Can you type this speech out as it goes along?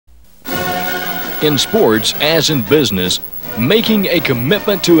In sports, as in business, making a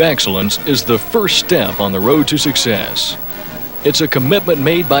commitment to excellence is the first step on the road to success. It's a commitment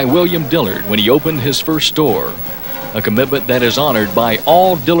made by William Dillard when he opened his first store, a commitment that is honored by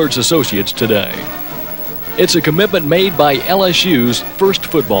all Dillard's associates today. It's a commitment made by LSU's first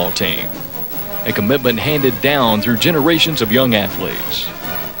football team, a commitment handed down through generations of young athletes.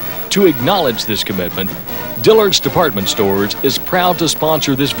 To acknowledge this commitment, Dillard's Department Stores is proud to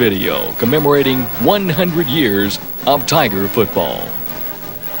sponsor this video commemorating 100 years of Tiger football.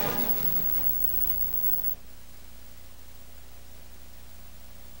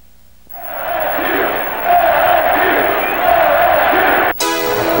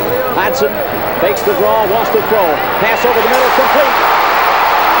 Hudson fakes the draw, wants to throw. Pass over the middle, complete.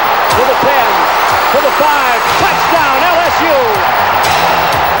 To the 10, to the 5, touchdown LSU!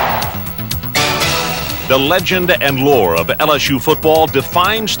 The legend and lore of LSU football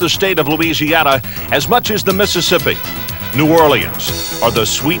defines the state of Louisiana as much as the Mississippi, New Orleans, or the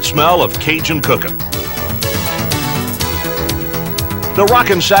sweet smell of Cajun cooking. The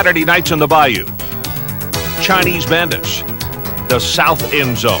rockin' Saturday nights in the Bayou, Chinese bandits, the South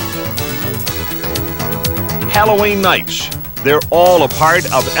End Zone, Halloween nights, they're all a part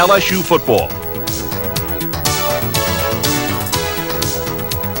of LSU football.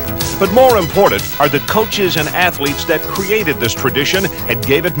 But more important are the coaches and athletes that created this tradition and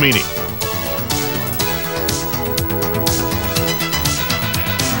gave it meaning.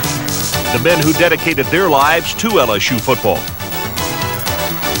 The men who dedicated their lives to LSU football.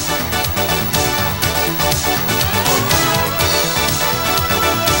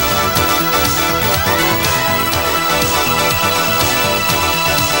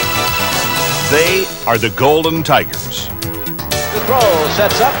 They are the Golden Tigers. The throw,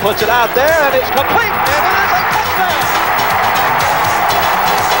 sets up, puts it out there, and it's complete, and it is a touchdown!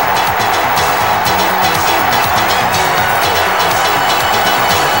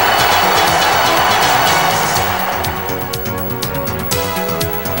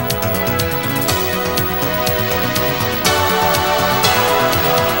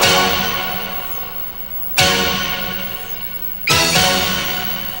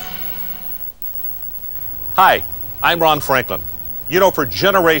 Hi, I'm Ron Franklin. You know, for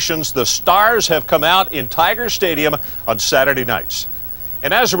generations, the stars have come out in Tiger Stadium on Saturday nights.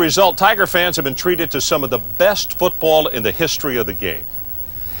 And as a result, Tiger fans have been treated to some of the best football in the history of the game.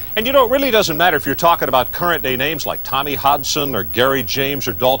 And you know, it really doesn't matter if you're talking about current day names like Tommy Hodson or Gary James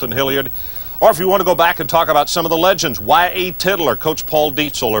or Dalton Hilliard, or if you want to go back and talk about some of the legends, Y.A. Tittle or Coach Paul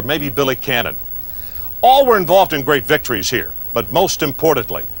Dietzel or maybe Billy Cannon. All were involved in great victories here, but most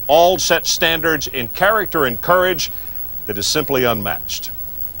importantly, all set standards in character and courage that is simply unmatched.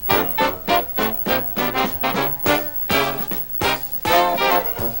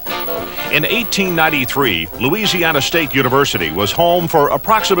 In 1893, Louisiana State University was home for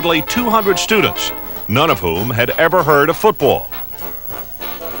approximately 200 students, none of whom had ever heard of football.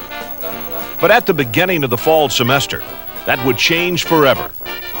 But at the beginning of the fall semester, that would change forever.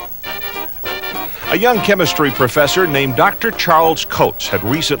 A young chemistry professor named Dr. Charles Coates had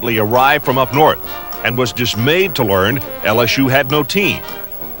recently arrived from up north and was dismayed to learn LSU had no team.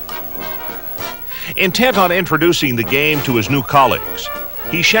 Intent on introducing the game to his new colleagues,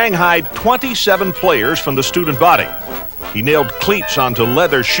 he shanghaied 27 players from the student body. He nailed cleats onto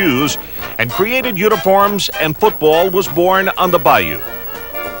leather shoes and created uniforms, and football was born on the Bayou.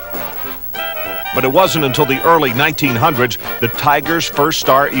 But it wasn't until the early 1900s that Tiger's first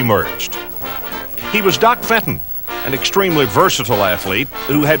star emerged. He was Doc Fenton, an extremely versatile athlete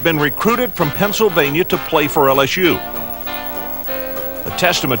who had been recruited from Pennsylvania to play for LSU. A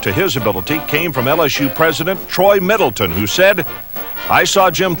testament to his ability came from LSU President Troy Middleton, who said, "I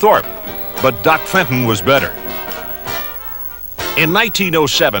saw Jim Thorpe, but Doc Fenton was better." In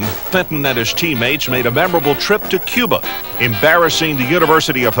 1907, Fenton and his teammates made a memorable trip to Cuba, embarrassing the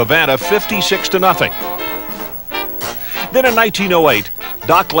University of Havana 56-0. Then in 1908,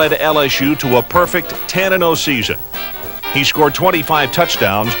 Doc led LSU to a perfect 10-0 season. He scored 25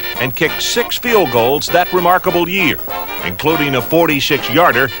 touchdowns and kicked 6 field goals that remarkable year, including a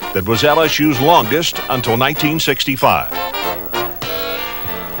 46-yarder that was LSU's longest until 1965.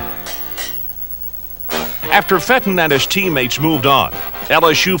 After Fenton and his teammates moved on,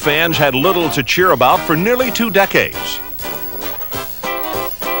 LSU fans had little to cheer about for nearly 2 decades.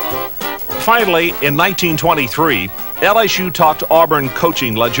 Finally, in 1923, LSU talked Auburn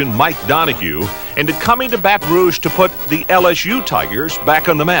coaching legend Mike Donahue into coming to Baton Rouge to put the LSU Tigers back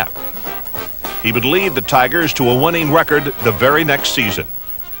on the map. He would lead the Tigers to a winning record the very next season.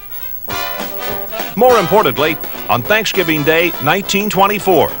 More importantly, on Thanksgiving Day,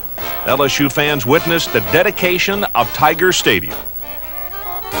 1924, LSU fans witnessed the dedication of Tiger Stadium.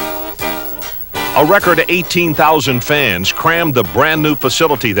 A record 18,000 fans crammed the brand new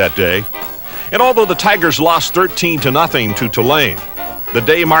facility that day. And although the Tigers lost 13-0 to Tulane, the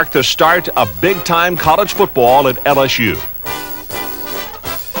day marked the start of big-time college football at LSU.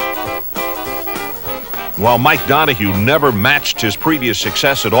 While Mike Donahue never matched his previous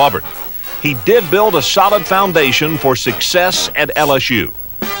success at Auburn, he did build a solid foundation for success at LSU.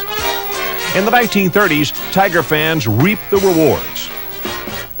 In the 1930s, Tiger fans reaped the rewards.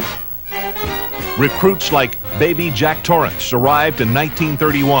 Recruits like Baby Jack Torrance arrived in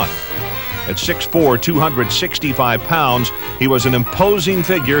 1931. At 6'4", 265 pounds, he was an imposing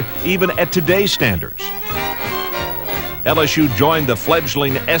figure even at today's standards. LSU joined the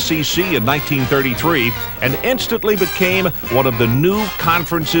fledgling SEC in 1933 and instantly became one of the new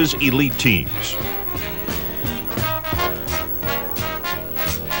conference's elite teams.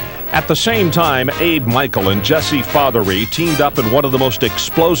 At the same time, Abe Michael and Jesse Fothery teamed up in one of the most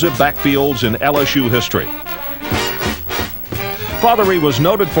explosive backfields in LSU history. Fothery was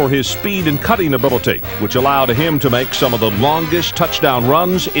noted for his speed and cutting ability, which allowed him to make some of the longest touchdown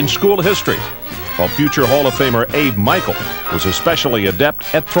runs in school history, while future Hall of Famer Abe Michael was especially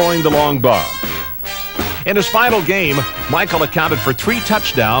adept at throwing the long bomb. In his final game, Michael accounted for 3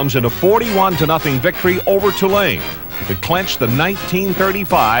 touchdowns in a 41-0 victory over Tulane to clinch the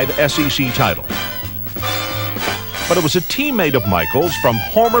 1935 SEC title. But it was a teammate of Michael's from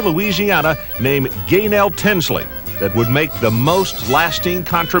Homer, Louisiana, named Gaynell Tinsley, that would make the most lasting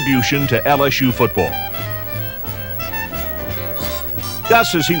contribution to LSU football.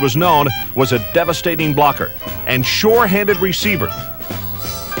 Gus, as he was known, was a devastating blocker and sure-handed receiver.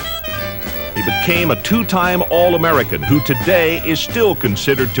 He became a 2-time All-American who today is still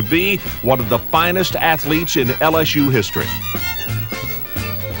considered to be one of the finest athletes in LSU history.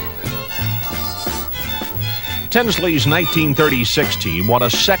 Tinsley's 1936 team won a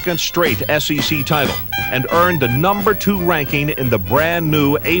second straight SEC title and earned the number 2 ranking in the brand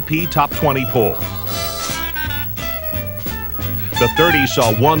new AP Top 20 poll. The 30s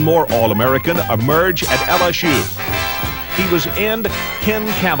saw one more All-American emerge at LSU. He was end Ken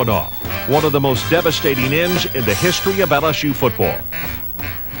Kavanaugh, one of the most devastating ends in the history of LSU football.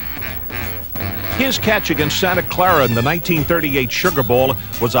 His catch against Santa Clara in the 1938 Sugar Bowl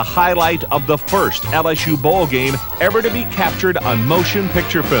was a highlight of the first LSU bowl game ever to be captured on motion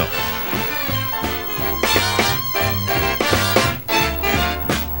picture film.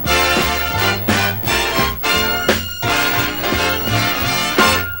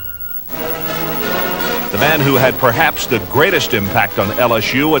 The man who had perhaps the greatest impact on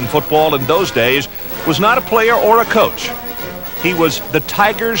LSU and football in those days was not a player or a coach. He was the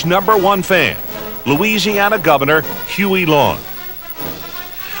Tigers' #1 fan, Louisiana Governor Huey Long.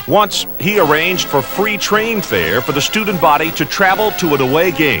 Once, he arranged for free train fare for the student body to travel to an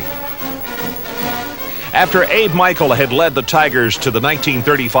away game. After Abe Michael had led the Tigers to the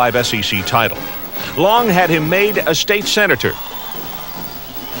 1935 SEC title, Long had him made a state senator.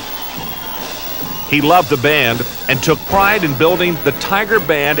 He loved the band and took pride in building the Tiger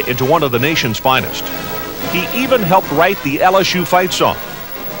Band into one of the nation's finest. He even helped write the LSU fight song.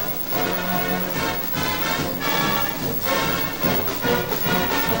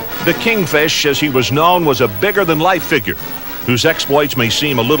 The Kingfish, as he was known, was a bigger-than-life figure whose exploits may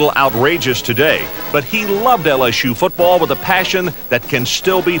seem a little outrageous today, but he loved LSU football with a passion that can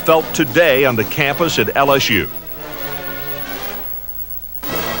still be felt today on the campus at LSU.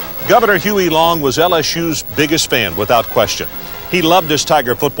 Governor Huey Long was LSU's biggest fan, without question. He loved his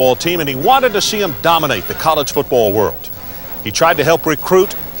Tiger football team, and he wanted to see them dominate the college football world. He tried to help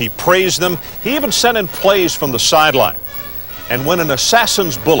recruit, he praised them, he even sent in plays from the sideline. And when an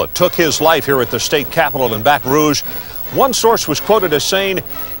assassin's bullet took his life here at the state capitol in Baton Rouge, one source was quoted as saying,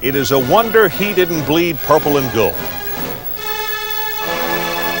 "It is a wonder he didn't bleed purple and gold."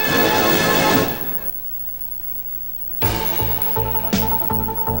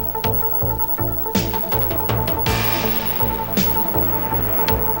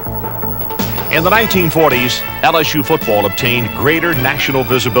 In the 1940s, LSU football obtained greater national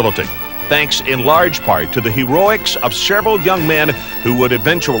visibility, thanks in large part to the heroics of several young men who would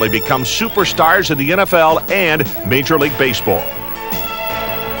eventually become superstars in the NFL and Major League Baseball.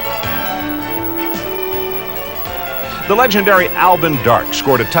 The legendary Alvin Dark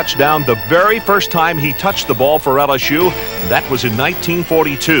scored a touchdown the very first time he touched the ball for LSU, and that was in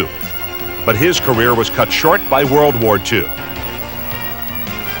 1942. But his career was cut short by World War II.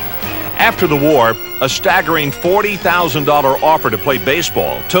 After the war, a staggering $40,000 offer to play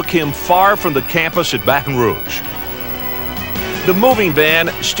baseball took him far from the campus at Baton Rouge. The moving van,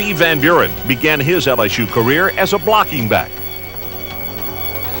 Steve Van Buren, began his LSU career as a blocking back.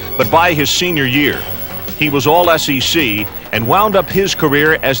 But by his senior year, he was all SEC and wound up his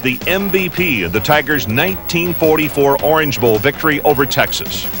career as the MVP of the Tigers' 1944 Orange Bowl victory over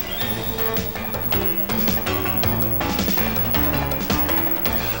Texas.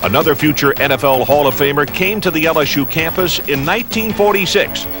 Another future NFL Hall of Famer came to the LSU campus in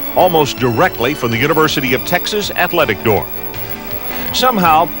 1946, almost directly from the University of Texas athletic dorm.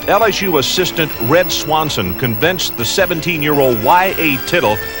 Somehow, LSU assistant Red Swanson convinced the 17-year-old Y.A.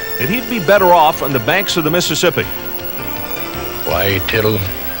 Tittle that he'd be better off on the banks of the Mississippi. Y.A. Tittle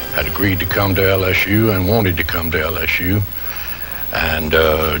had agreed to come to LSU and wanted to come to LSU. And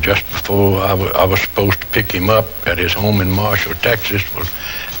just before I was supposed to pick him up at his home in Marshall, Texas, well,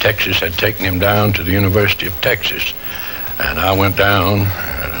 Texas had taken him down to the University of Texas. And I went down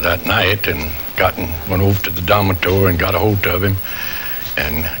that night and went over to the dormitory and got a hold of him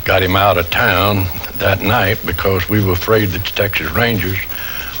and got him out of town that night because we were afraid that the Texas Rangers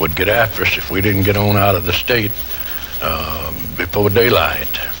would get after us if we didn't get on out of the state before daylight.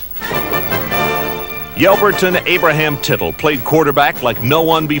 Yelverton Abraham Tittle played quarterback like no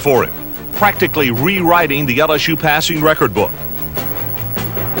one before him, practically rewriting the LSU passing record book.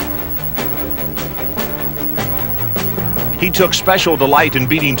 He took special delight in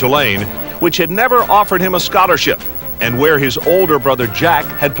beating Tulane, which had never offered him a scholarship, and where his older brother Jack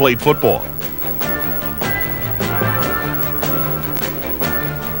had played football.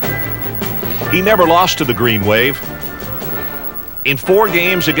 He never lost to the Green Wave. In 4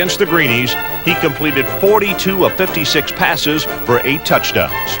 games against the Greenies, he completed 42 of 56 passes for 8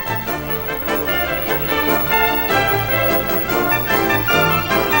 touchdowns.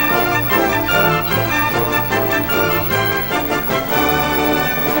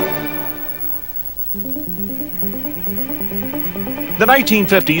 The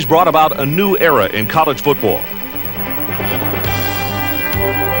 1950s brought about a new era in college football.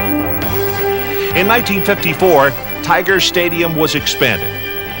 In 1954, Tiger Stadium was expanded.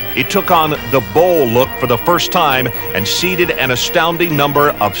 It took on the bowl look for the first time and seated an astounding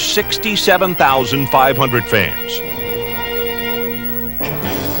number of 67,500 fans.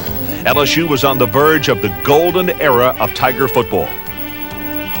 LSU was on the verge of the golden era of Tiger football.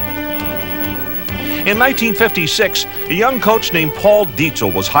 In 1956, a young coach named Paul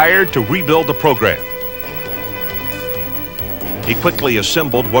Dietzel was hired to rebuild the program. He quickly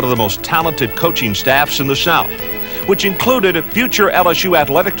assembled one of the most talented coaching staffs in the South, which included future LSU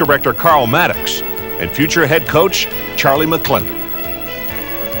athletic director Carl Maddox and future head coach Charlie McClendon.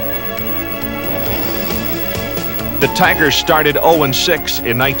 The Tigers started 0-6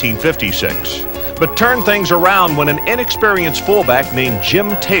 in 1956. But turned things around when an inexperienced fullback named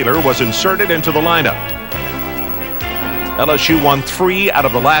Jim Taylor was inserted into the lineup. LSU won 3 out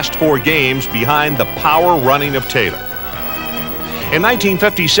of the last 4 games behind the power running of Taylor. In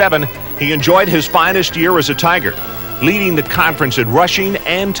 1957, he enjoyed his finest year as a Tiger, leading the conference in rushing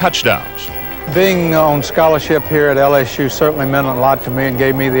and touchdowns. Being on scholarship here at LSU certainly meant a lot to me and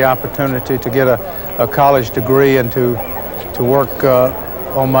gave me the opportunity to get a college degree and to work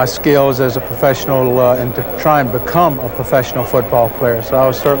on my skills as a professional and to try and become a professional football player. So I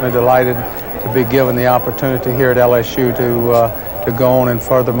was certainly delighted to be given the opportunity here at LSU to go on and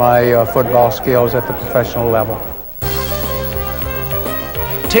further my football skills at the professional level.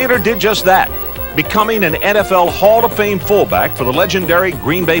 Taylor did just that, becoming an NFL Hall of Fame fullback for the legendary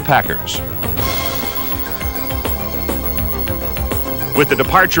Green Bay Packers. With the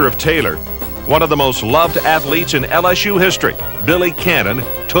departure of Taylor, one of the most loved athletes in LSU history, Billy Cannon,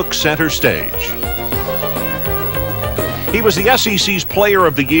 took center stage. He was the SEC's Player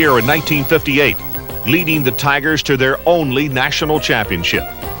of the Year in 1958, leading the Tigers to their only national championship.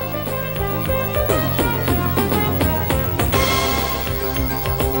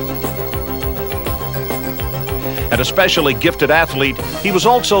 An especially gifted athlete, he was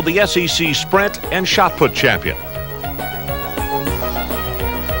also the SEC sprint and shot put champion.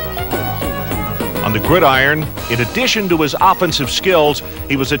 On the gridiron, in addition to his offensive skills,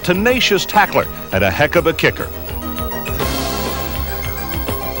 he was a tenacious tackler and a heck of a kicker.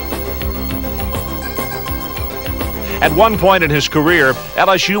 At one point in his career,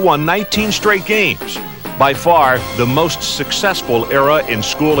 LSU won 19 straight games, by far the most successful era in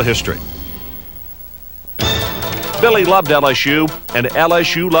school history. Billy loved LSU, and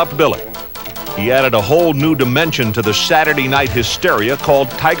LSU loved Billy. He added a whole new dimension to the Saturday night hysteria called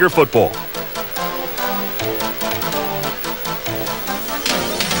Tiger football.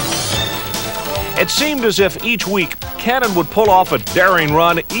 It seemed as if each week, Cannon would pull off a daring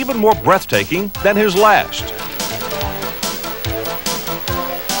run even more breathtaking than his last.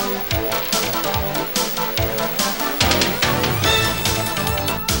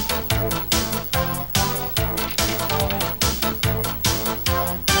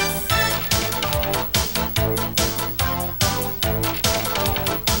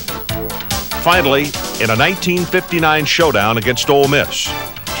 Finally, in a 1959 showdown against Ole Miss,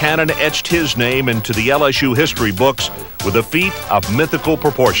 Cannon etched his name into the LSU history books with a feat of mythical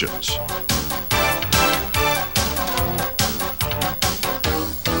proportions.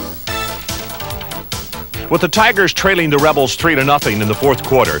 With the Tigers trailing the Rebels 3-0 in the fourth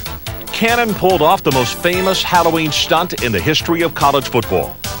quarter, Cannon pulled off the most famous Halloween stunt in the history of college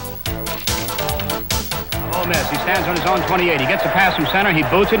football. Ole Miss, he stands on his own 28. He gets a pass from center, he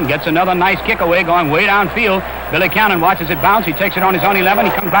boots it and gets another nice kick away going way downfield. Billy Cannon watches it bounce, he takes it on his own 11,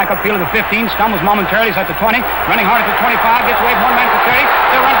 he comes back upfield to the 15, stumbles momentarily, he's at the 20, running hard at the 25, gets away from one man to 30,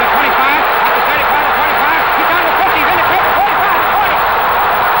 still runs at 25, at the 35 to 25, he's down to 50, he's in the clip, 45 to 40.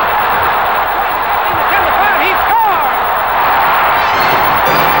 10 to 5, he scores!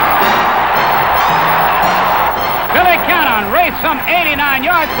 Billy Cannon raced some 89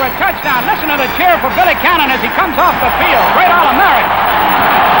 yards for a touchdown. Listen to the cheer for Billy Cannon as he comes off the field. Great All-American.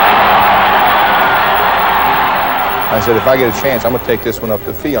 I said, if I get a chance, I'm going to take this one up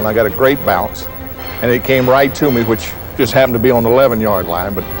the field. And I got a great bounce, and it came right to me, which just happened to be on the 11-yard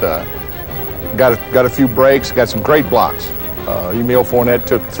line, but got a few breaks, got some great blocks. Emil Fournette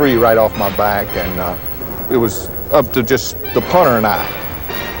took 3 right off my back, and it was up to just the punter and I.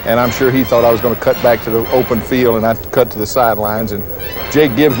 And I'm sure he thought I was going to cut back to the open field, and I cut to the sidelines. And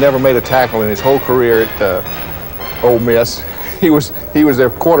Jake Gibbs never made a tackle in his whole career at Ole Miss. He was their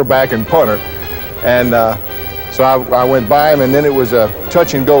quarterback and punter, and so I went by him, and then it was a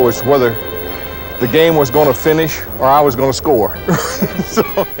touch and go as to whether the game was going to finish or I was going to score.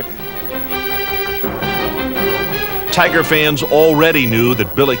 Tiger fans already knew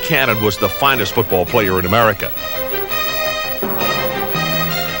that Billy Cannon was the finest football player in America.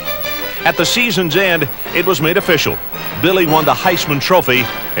 At the season's end, it was made official. Billy won the Heisman Trophy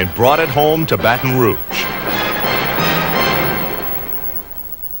and brought it home to Baton Rouge.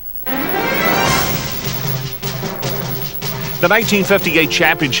 The 1958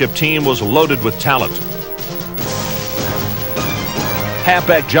 championship team was loaded with talent.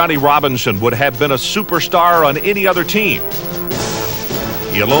 Halfback Johnny Robinson would have been a superstar on any other team.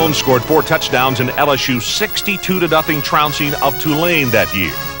 He alone scored 4 touchdowns in LSU's 62-0 trouncing of Tulane that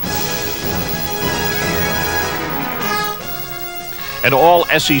year. An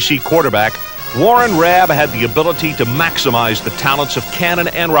all-SEC quarterback, Warren Rabb had the ability to maximize the talents of Cannon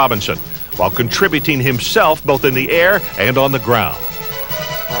and Robinson, while contributing himself both in the air and on the ground.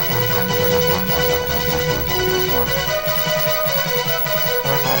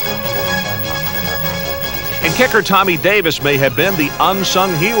 And kicker Tommy Davis may have been the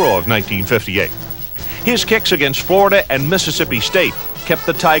unsung hero of 1958. His kicks against Florida and Mississippi State kept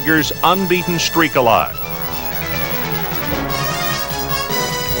the Tigers' unbeaten streak alive.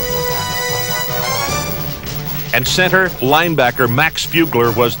 And center linebacker Max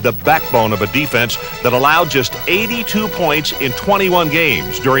Fugler was the backbone of a defense that allowed just 82 points in 21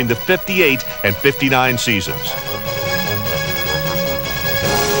 games during the 58 and 59 seasons.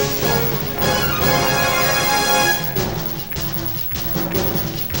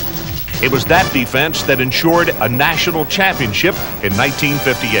 It was that defense that ensured a national championship in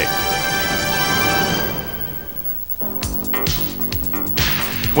 1958.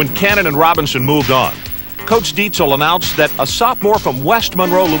 When Cannon and Robinson moved on, Coach Dietzel announced that a sophomore from West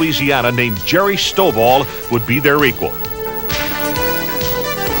Monroe, Louisiana, named Jerry Stovall would be their equal.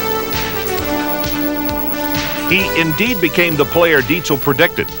 He indeed became the player Dietzel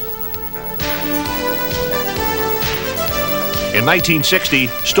predicted. In 1960,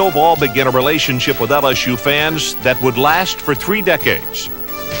 Stovall began a relationship with LSU fans that would last for 3 decades.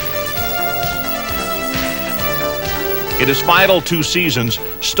 In his final 2 seasons,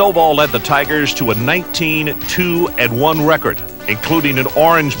 Stovall led the Tigers to a 19-2-1 record, including an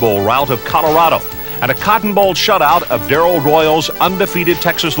Orange Bowl rout of Colorado and a Cotton Bowl shutout of Darrell Royal's undefeated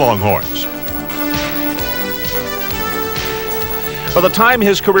Texas Longhorns. By the time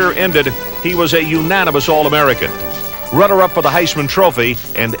his career ended, he was a unanimous All-American, runner-up for the Heisman Trophy,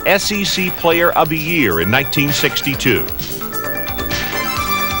 and SEC Player of the Year in 1962.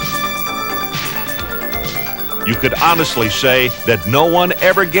 You could honestly say that no one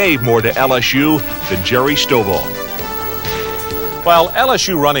ever gave more to LSU than Jerry Stovall. While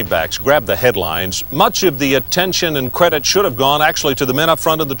LSU running backs grabbed the headlines, much of the attention and credit should have gone actually to the men up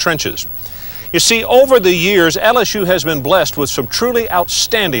front in the trenches. You see, over the years, LSU has been blessed with some truly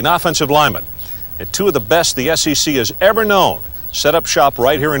outstanding offensive linemen. And 2 of the best the SEC has ever known set up shop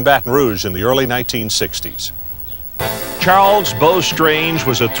right here in Baton Rouge in the early 1960s. Charles Bo Strange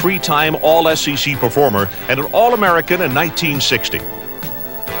was a 3-time All-SEC performer and an All-American in 1960.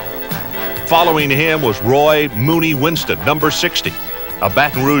 Following him was Roy Mooney Winston, number 60. a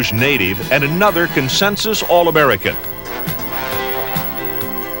Baton Rouge native, and another consensus All-American.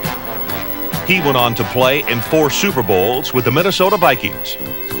 He went on to play in 4 Super Bowls with the Minnesota Vikings.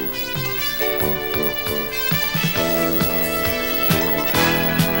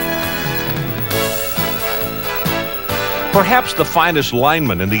 Perhaps the finest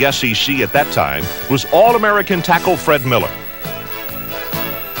lineman in the SEC at that time was All-American tackle Fred Miller.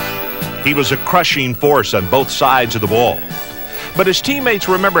 He was a crushing force on both sides of the ball. But his teammates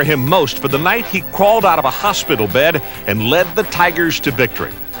remember him most for the night he crawled out of a hospital bed and led the Tigers to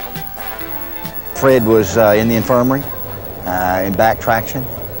victory. Fred was in the infirmary in back traction,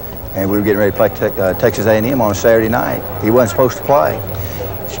 and we were getting ready to play Texas A&M on a Saturday night. He wasn't supposed to play.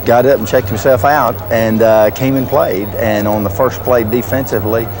 He got up and checked himself out and came and played, and on the first play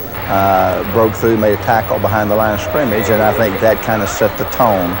defensively, broke through, made a tackle behind the line of scrimmage, and I think that kind of set the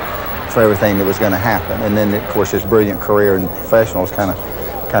tone for everything that was going to happen. And then, of course, his brilliant career in professionals kind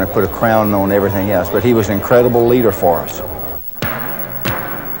of put a crown on everything else. But he was an incredible leader for us.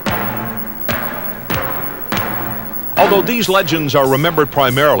 Although these legends are remembered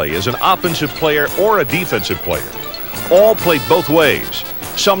primarily as an offensive player or a defensive player, all played both ways,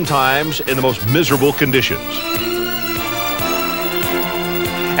 sometimes in the most miserable conditions.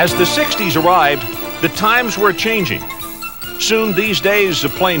 As the 60s arrived, the times were changing. Soon these days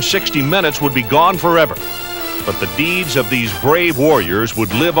of playing 60 minutes would be gone forever. But the deeds of these brave warriors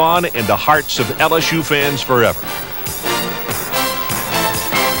would live on in the hearts of LSU fans forever.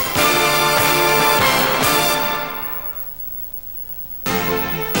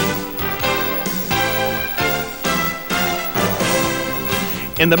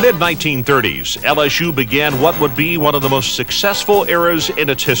 In the mid-1930s, LSU began what would be one of the most successful eras in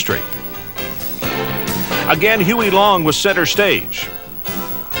its history. Again, Huey Long was center stage.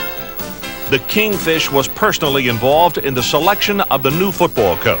 The Kingfish was personally involved in the selection of the new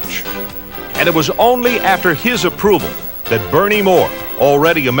football coach. And it was only after his approval that Bernie Moore,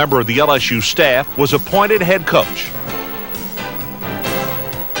 already a member of the LSU staff, was appointed head coach.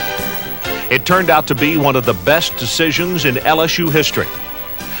 It turned out to be one of the best decisions in LSU history.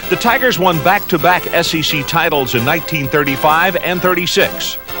 The Tigers won back-to-back SEC titles in 1935 and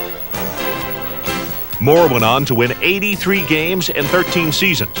 36. Moore went on to win 83 games in 13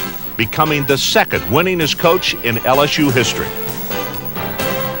 seasons, becoming the second winningest coach in LSU history.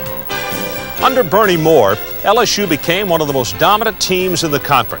 Under Bernie Moore, LSU became one of the most dominant teams in the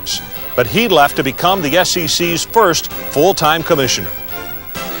conference, but he left to become the SEC's first full-time commissioner.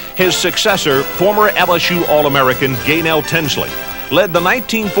 His successor, former LSU All-American Gaynell Tinsley, led the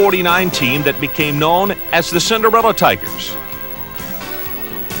 1949 team that became known as the Cinderella Tigers.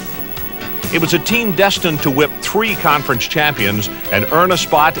 It was a team destined to whip 3 conference champions and earn a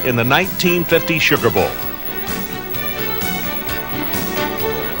spot in the 1950 Sugar Bowl.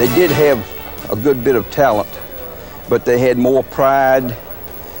 They did have a good bit of talent, but they had more pride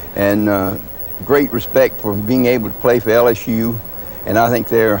and great respect for being able to play for LSU, and I think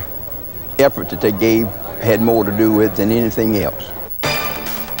their effort that they gave had more to do with than anything else.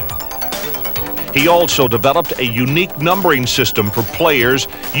 He also developed a unique numbering system for players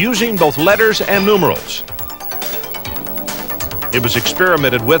using both letters and numerals. It was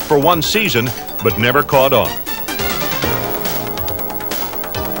experimented with for 1 season, but never caught on.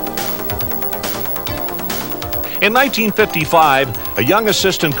 In 1955, a young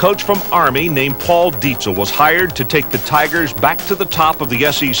assistant coach from Army named Paul Dietzel was hired to take the Tigers back to the top of the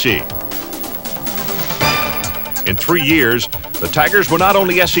SEC. In 3 years, the Tigers were not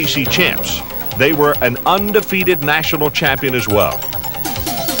only SEC champs, they were an undefeated national champion as well.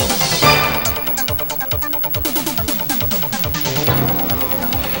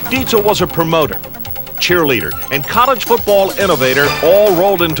 Dietzel was a promoter, cheerleader, and college football innovator all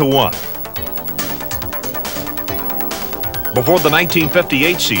rolled into one. Before the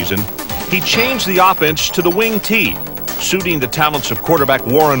 1958 season, he changed the offense to the wing T, suiting the talents of quarterback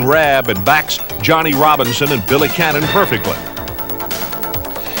Warren Rabb and backs Johnny Robinson and Billy Cannon perfectly.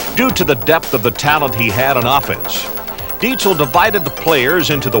 Due to the depth of the talent he had on offense, Dietzel divided the players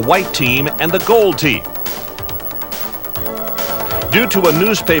into the white team and the gold team. Due to a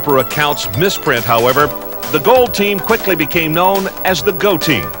newspaper account's misprint, however, the gold team quickly became known as the Go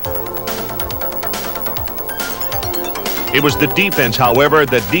Team. It was the defense, however,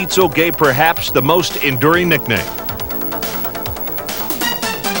 that Dietzel gave perhaps the most enduring nickname.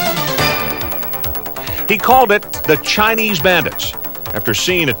 He called it the Chinese Bandits, after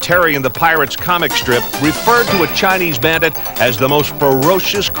seeing a Terry and the Pirates comic strip referred to a Chinese bandit as the most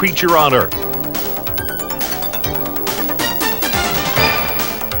ferocious creature on earth.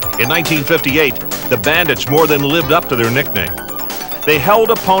 In 1958, the Bandits more than lived up to their nickname. They held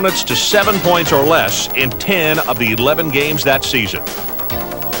opponents to 7 points or less in 10 of the 11 games that season.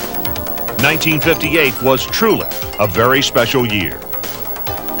 1958 was truly a very special year.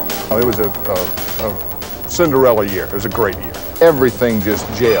 It was a Cinderella year. It was a great year. Everything just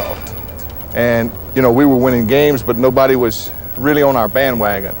gelled. And, you know, we were winning games, but nobody was really on our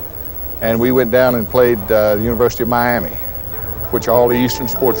bandwagon. And we went down and played the University of Miami, which all the Eastern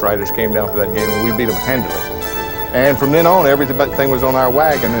sports writers came down for that game, and we beat them handily. And from then on, everything was on our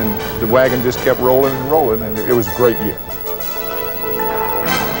wagon, and the wagon just kept rolling and rolling, and it was a great year.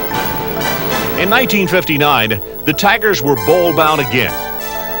 In 1959, the Tigers were bowl-bound again,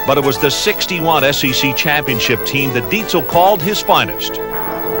 but it was the '61 SEC championship team that Dietzel called his finest.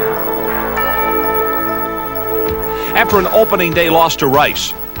 After an opening day loss to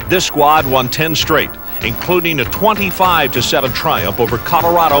Rice, this squad won 10 straight, including a 25-7 triumph over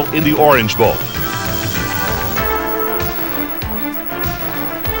Colorado in the Orange Bowl.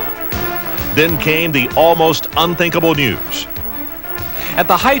 Then came the almost unthinkable news. At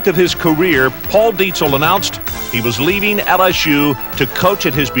the height of his career, Paul Dietzel announced he was leaving LSU to coach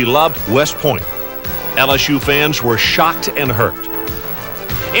at his beloved West Point. LSU fans were shocked and hurt.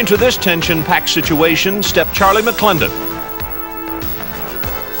 Into this tension-packed situation stepped Charlie McClendon.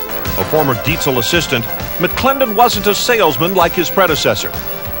 A former Dietzel assistant, McClendon wasn't a salesman like his predecessor.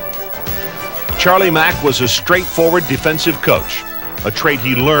 Charlie Mack was a straightforward defensive coach, a trait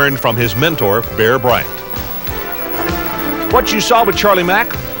he learned from his mentor, Bear Bryant. What you saw with Charlie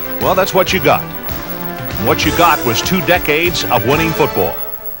Mack, well, that's what you got. And what you got was 2 decades of winning football.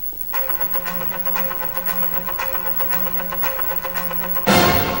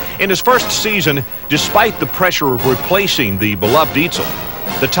 In his first season, despite the pressure of replacing the beloved Dietzel,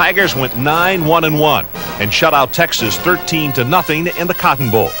 the Tigers went 9-1-1 and shut out Texas 13-0 in the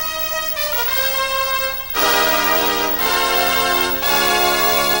Cotton Bowl.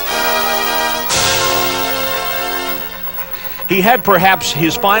 He had perhaps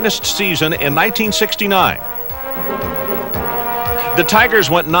his finest season in 1969. The Tigers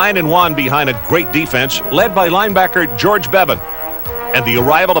went 9-1 behind a great defense led by linebacker George Bevan and the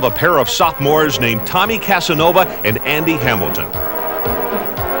arrival of a pair of sophomores named Tommy Casanova and Andy Hamilton.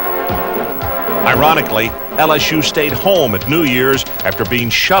 Ironically, LSU stayed home at New Year's after being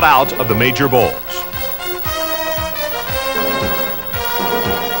shut out of the major bowls.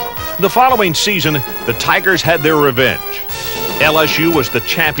 The following season, the Tigers had their revenge. LSU was the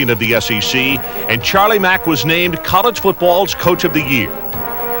champion of the SEC, and Charlie Mack was named college football's Coach of the Year.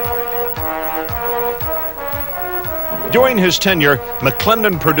 During his tenure,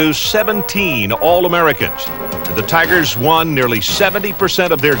 McClendon produced 17 All-Americans, and the Tigers won nearly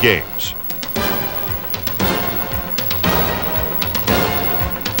 70% of their games.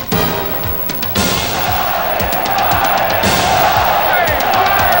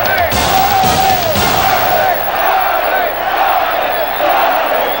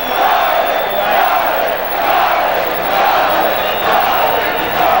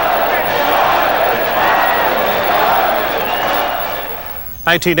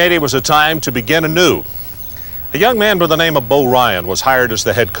 '80 was a time to begin anew. A young man by the name of Bo Ryan was hired as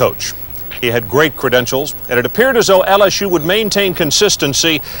the head coach. He had great credentials, and it appeared as though LSU would maintain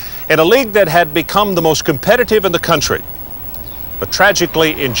consistency in a league that had become the most competitive in the country. But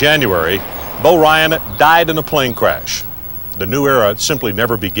tragically, in January, Bo Ryan died in a plane crash. The new era simply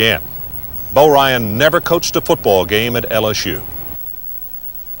never began. Bo Ryan never coached a football game at LSU.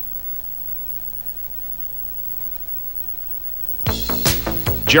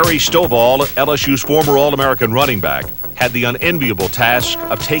 Jerry Stovall, LSU's former All-American running back, had the unenviable task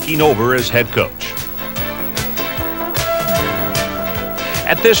of taking over as head coach.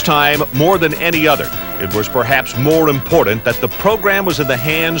 At this time, more than any other, it was perhaps more important that the program was in the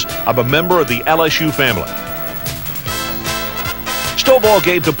hands of a member of the LSU family. Stovall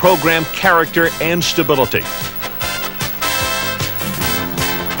gave the program character and stability.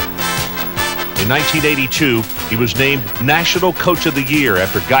 In 1982, he was named National Coach of the Year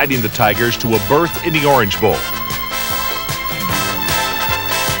after guiding the Tigers to a berth in the Orange Bowl.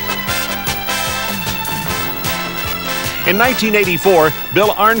 In 1984, Bill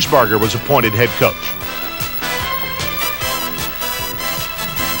Arnsparger was appointed head coach.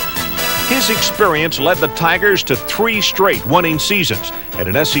 His experience led the Tigers to 3 straight winning seasons and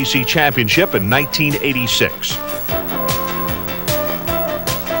an SEC championship in 1986.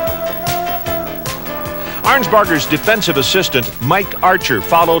 Arnsparger's defensive assistant, Mike Archer,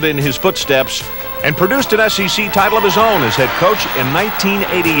 followed in his footsteps and produced an SEC title of his own as head coach in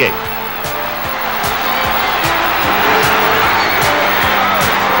 1988.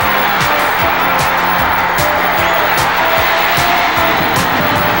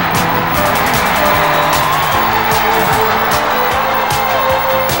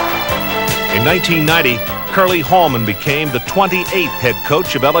 In 1990, Curly Hallman became the 28th head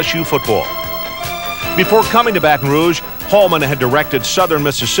coach of LSU football. Before coming to Baton Rouge, Hallman had directed Southern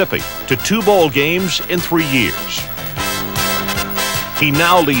Mississippi to 2 bowl games in 3 years. He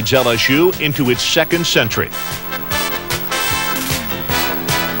now leads LSU into its 2nd century.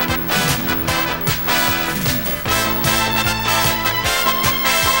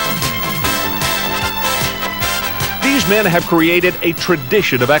 These men have created a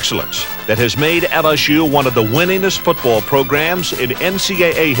tradition of excellence that has made LSU one of the winningest football programs in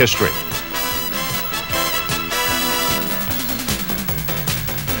NCAA history.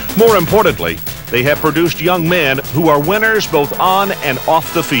 More importantly, they have produced young men who are winners both on and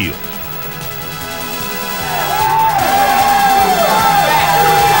off the field.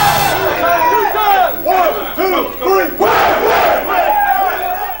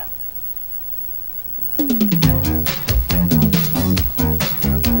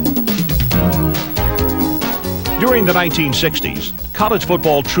 During the 1960s, college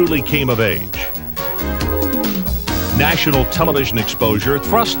football truly came of age. National television exposure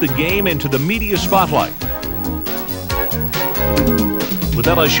thrust the game into the media spotlight. With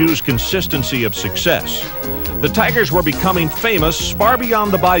LSU's consistency of success, the Tigers were becoming famous far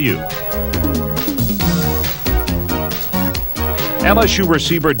beyond the bayou. LSU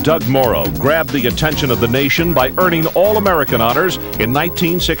receiver Doug Morrow grabbed the attention of the nation by earning All-American honors in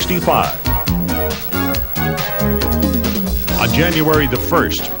 1965. On January the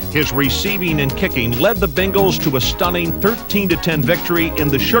 1st, his receiving and kicking led the Bengals to a stunning 13-10 victory in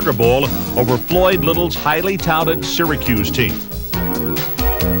the Sugar Bowl over Floyd Little's highly touted Syracuse team.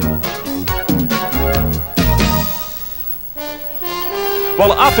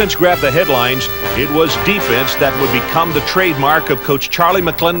 While offense grabbed the headlines, it was defense that would become the trademark of Coach Charlie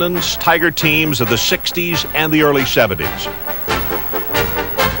McClendon's Tiger teams of the 60s and the early 70s.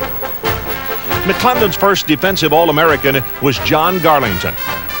 McClendon's first defensive All-American was John Garlington,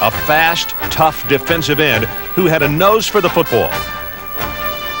 a fast, tough defensive end who had a nose for the football.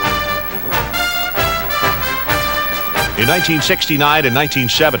 In 1969 and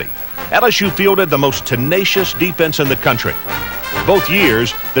 1970, LSU fielded the most tenacious defense in the country. Both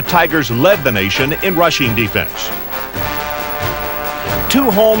years, the Tigers led the nation in rushing defense.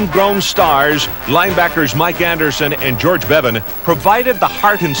 2 homegrown stars, linebackers Mike Anderson and George Bevan, provided the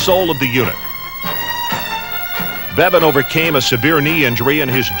heart and soul of the unit. Bevan overcame a severe knee injury in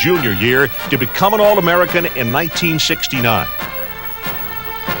his junior year to become an All-American in 1969.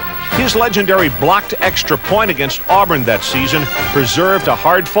 His legendary blocked extra point against Auburn that season preserved a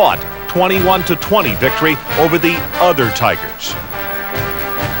hard-fought 21-20 victory over the other Tigers.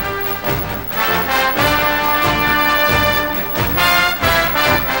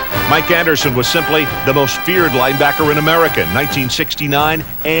 Mike Anderson was simply the most feared linebacker in America in 1969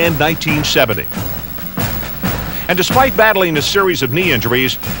 and 1970. And despite battling a series of knee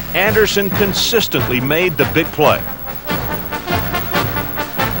injuries, Anderson consistently made the big play.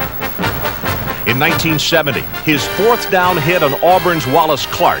 In 1970, his 4th down hit on Auburn's Wallace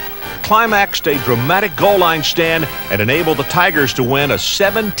Clark climaxed a dramatic goal line stand and enabled the Tigers to win a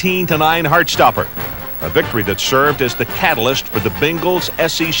 17-9 heartstopper, a victory that served as the catalyst for the Bengals'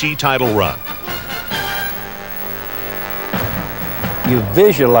 SEC title run. You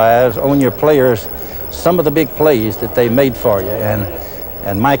visualize on your players some of the big plays that they made for you.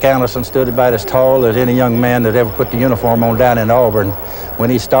 And Mike Anderson stood about as tall as any young man that ever put the uniform on down in Auburn. When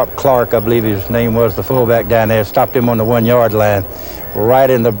he stopped Clark, I believe his name was, the fullback down there, stopped him on the 1-yard line, right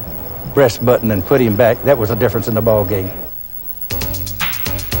in the breast button and put him back. That was the difference in the ball game.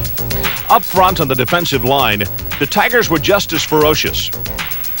 Up front on the defensive line, the Tigers were just as ferocious.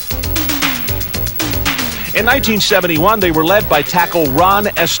 In 1971, they were led by tackle Ron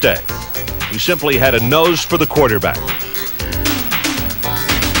Este. He simply had a nose for the quarterback.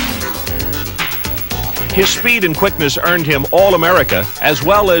 His speed and quickness earned him All-America as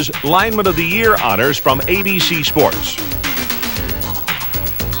well as Lineman of the Year honors from ABC Sports.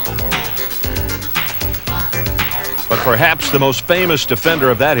 But perhaps the most famous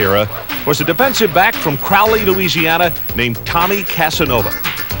defender of that era was a defensive back from Crowley, Louisiana, named Tommy Casanova.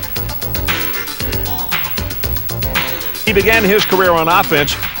 He began his career on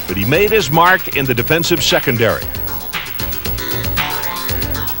offense, but he made his mark in the defensive secondary.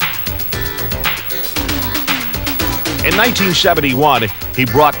 In 1971, he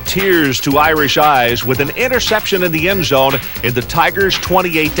brought tears to Irish eyes with an interception in the end zone in the Tigers'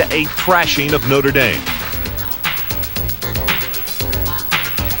 28-8 thrashing of Notre Dame.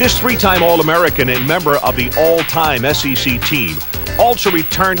 This 3-time All-American and member of the all-time SEC team also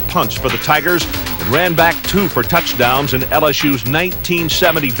returned punts for the Tigers and ran back 2 for touchdowns in LSU's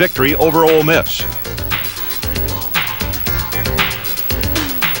 1970 victory over Ole Miss.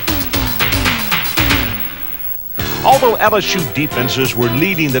 Although LSU defenses were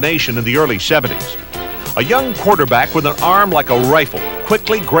leading the nation in the early 70s, a young quarterback with an arm like a rifle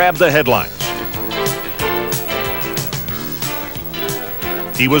quickly grabbed the headlines.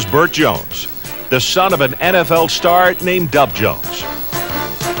 He was Burt Jones, the son of an NFL star named Dub Jones.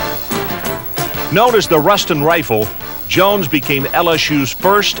 Known as the Ruston Rifle, Jones became LSU's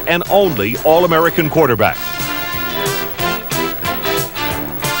first and only All-American quarterback.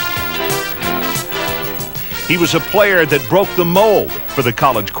 He was a player that broke the mold for the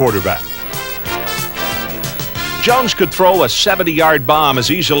college quarterback. Jones could throw a 70-yard bomb as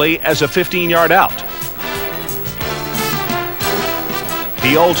easily as a 15-yard out.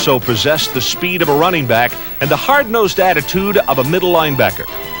 He also possessed the speed of a running back and the hard-nosed attitude of a middle linebacker.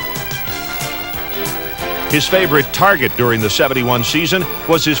 His favorite target during the 71 season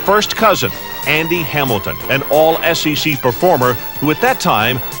was his first cousin, Andy Hamilton, an all-SEC performer who at that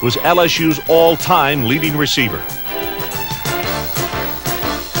time was LSU's all-time leading receiver.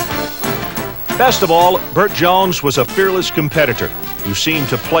 Best of all, Burt Jones was a fearless competitor who seemed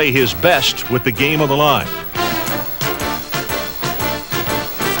to play his best with the game on the line.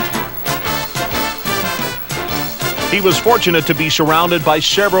 He was fortunate to be surrounded by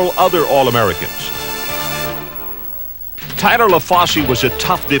several other All-Americans. Tyler LaFosse was a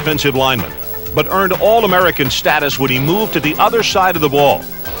tough defensive lineman, but earned All-American status when he moved to the other side of the ball.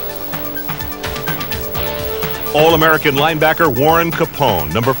 All-American linebacker Warren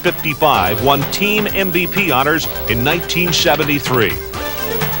Capone, number 55, won team MVP honors in 1973.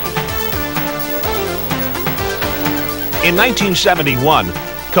 In 1971,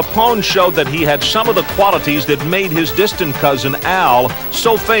 Capone showed that he had some of the qualities that made his distant cousin Al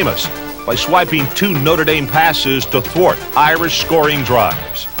so famous by swiping 2 Notre Dame passes to thwart Irish scoring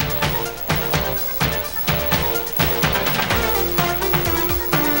drives.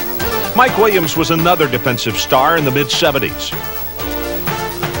 Mike Williams was another defensive star in the mid-70s.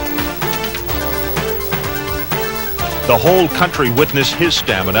 The whole country witnessed his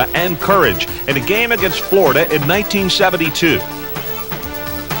stamina and courage in a game against Florida in 1972.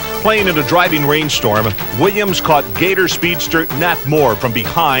 Playing in a driving rainstorm, Williams caught Gator speedster Nat Moore from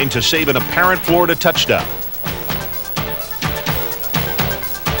behind to save an apparent Florida touchdown.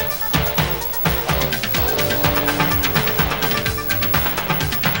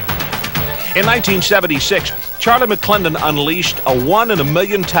 In 1976, Charlie McClendon unleashed a 1 in a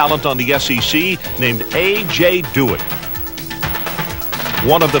million talent on the SEC named A.J. Dewey.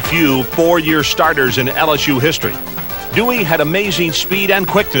 One of the few 4-year starters in LSU history, Dewey had amazing speed and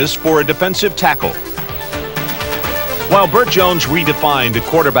quickness for a defensive tackle. While Burt Jones redefined the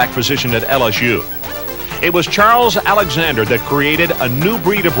quarterback position at LSU, it was Charles Alexander that created a new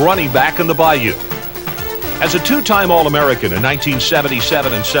breed of running back in the Bayou. As a 2-time All-American in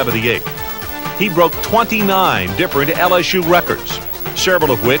 1977 and 78, he broke 29 different LSU records,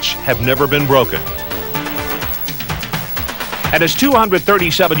 several of which have never been broken. And his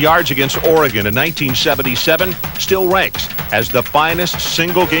 237 yards against Oregon in 1977 still ranks as the finest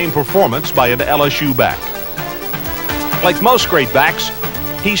single-game performance by an LSU back. Like most great backs,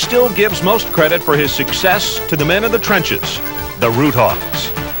 he still gives most credit for his success to the men in the trenches, the Root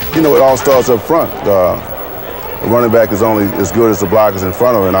Hogs. You know, it all starts up front. The running back is only as good as the blockers in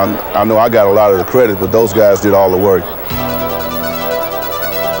front of him. And I know I got a lot of the credit, but those guys did all the work.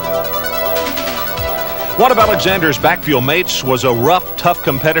 One of Alexander's backfield mates was a rough, tough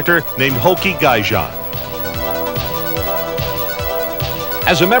competitor named Hokie Gaijan.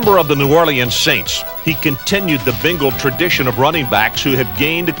 As a member of the New Orleans Saints, he continued the Bengal tradition of running backs who had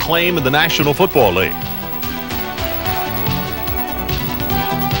gained acclaim in the National Football League.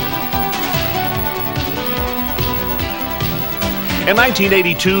 In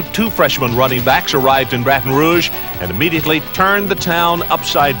 1982, 2 freshman running backs arrived in Baton Rouge and immediately turned the town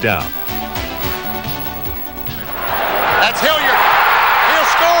upside down. That's Hilliard. He'll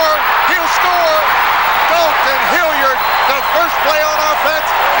score. He'll score. Dalton Hilliard, the first play on offense,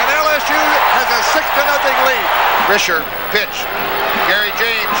 and LSU has a 6-0 lead. Risher, pitch. Gary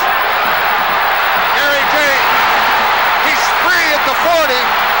James. Gary James. He's free at the 40.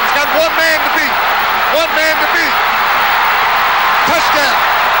 He's got 1 man to beat. 1 man to beat. Touchdown.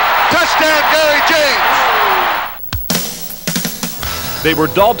 Touchdown, Gary James. They were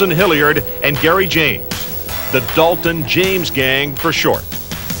Dalton Hilliard and Gary James, the Dalton James Gang for short.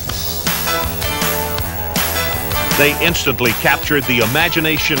 They instantly captured the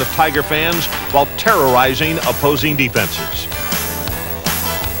imagination of Tiger fans while terrorizing opposing defenses.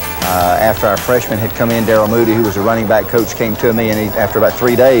 After our freshman had come in, Darryl Moody, who was a running back coach, came to me and after about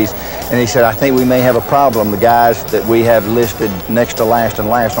 3 days, and he said, I think we may have a problem. The guys that we have listed next to last and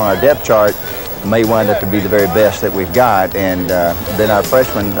last on our depth chart may wind up to be the very best that we've got. And then our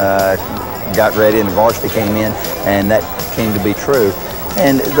freshmen got ready and the varsity came in, and that came to be true.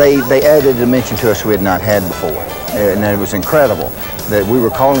 And they added a dimension to us we had not had before. And it was incredible that we were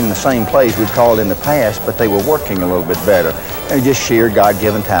calling the same plays we'd called in the past, but they were working a little bit better. And just sheer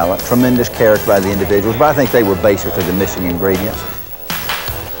God-given talent, tremendous character by the individuals, but I think they were basically the missing ingredients.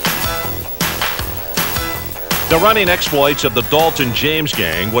 The running exploits of the Dalton James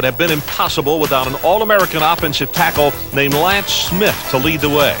gang would have been impossible without an All-American offensive tackle named Lance Smith to lead the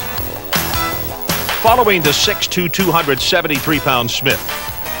way. Following the 6'2", 273-pound Smith,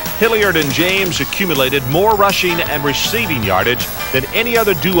 Hilliard and James accumulated more rushing and receiving yardage than any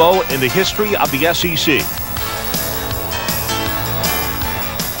other duo in the history of the SEC.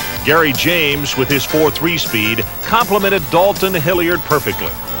 Gary James, with his 4.3 speed, complemented Dalton Hilliard perfectly.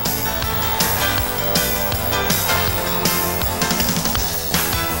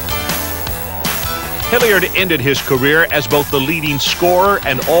 Hilliard ended his career as both the leading scorer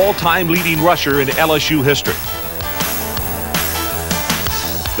and all-time leading rusher in LSU history.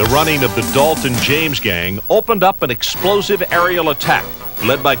 The running of the Dalton James gang opened up an explosive aerial attack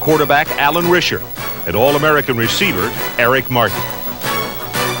led by quarterback Alan Risher and All-American receiver Eric Martin.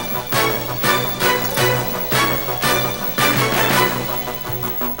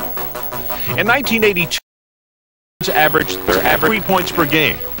 In 1982, averaged 3 points per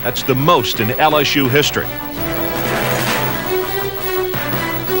game. That's the most in LSU history.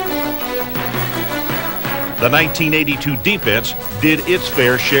 The 1982 defense did its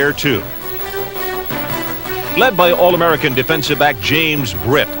fair share too. Led by All-American defensive back James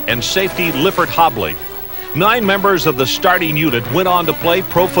Britt and safety Lifford Hobley, 9 members of the starting unit went on to play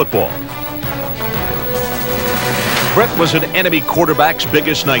pro football. Britt was an enemy quarterback's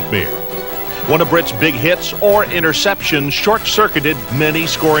biggest nightmare. One of Britt's big hits or interceptions short-circuited many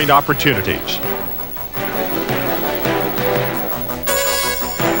scoring opportunities.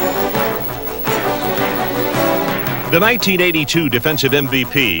 The 1982 defensive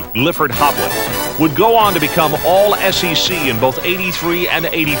MVP, Lifford Hobley, would go on to become All-SEC in both '83 and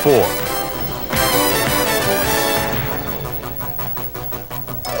 '84.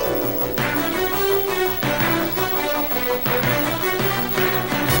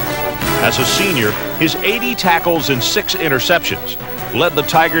 As a senior, his 80 tackles and 6 interceptions led the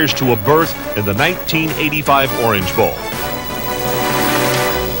Tigers to a berth in the 1985 Orange Bowl.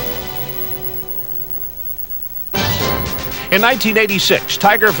 In 1986,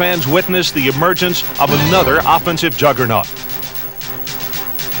 Tiger fans witnessed the emergence of another offensive juggernaut.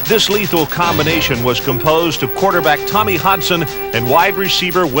 This lethal combination was composed of quarterback Tommy Hodson and wide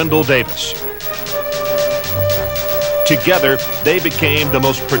receiver Wendell Davis. Together, they became the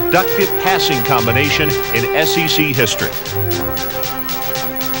most productive passing combination in SEC history.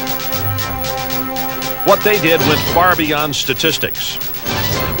 What they did went far beyond statistics.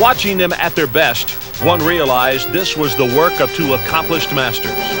 Watching them at their best, one realized this was the work of 2 accomplished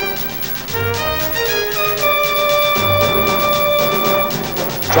masters.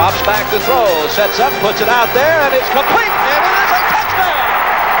 Drops back to throw, sets up, puts it out there, and it's complete, and it is a touchdown!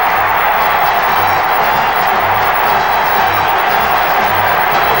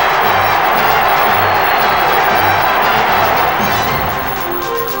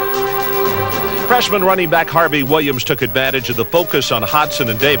 Freshman running back Harvey Williams took advantage of the focus on Hodson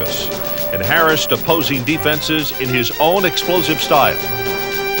and Davis and harassed opposing defenses in his own explosive style.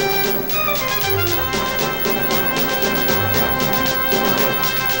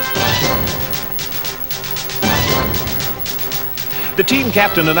 The team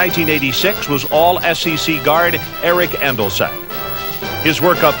captain in 1986 was All-SEC guard Eric Andelsack. His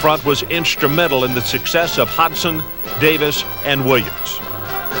work up front was instrumental in the success of Hodson, Davis, and Williams.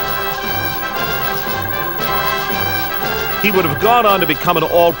 He would have gone on to become an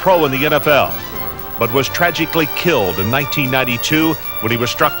All-Pro in the NFL, but was tragically killed in 1992 when he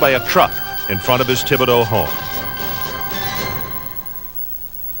was struck by a truck in front of his Thibodaux home.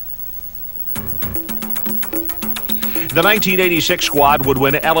 The 1986 squad would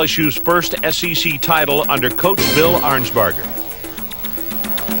win LSU's first SEC title under Coach Bill Arnsparger.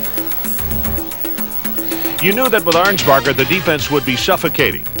 You knew that with Arnsparger, the defense would be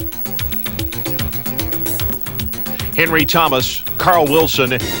suffocating. Henry Thomas, Carl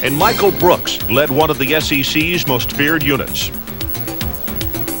Wilson, and Michael Brooks led one of the SEC's most feared units.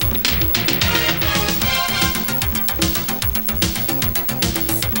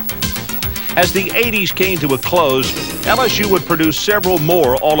 As the 80s came to a close, LSU would produce several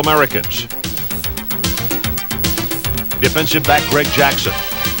more All-Americans. Defensive back Greg Jackson.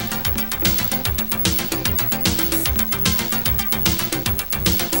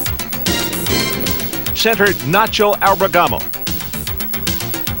 Center Nacho Albragamo.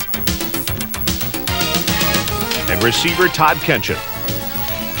 And receiver Todd Kenshin.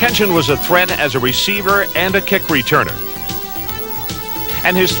 Kenshin was a threat as a receiver and a kick returner.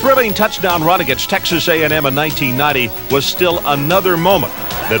 And his thrilling touchdown run against Texas A&M in 1990 was still another moment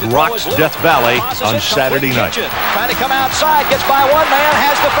that rocks Death Valley on Saturday night. Trying to come outside, gets by one man,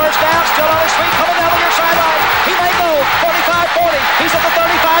 has the first down, still on his feet, coming down the near sideline. He may go 45-40. He's at the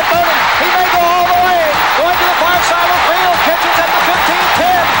 35-30. He may go all the way. Going to the far side of the field. Kitchens at the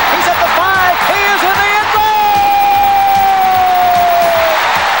 15-10. He's at the 5. He is in the end zone.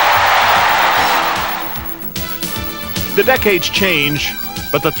 The decades change,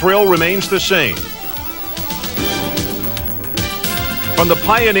 but the thrill remains the same. From the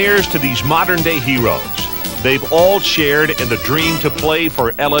pioneers to these modern-day heroes, they've all shared in the dream to play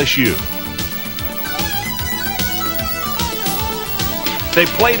for LSU. They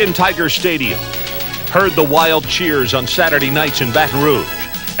played in Tiger Stadium, heard the wild cheers on Saturday nights in Baton Rouge,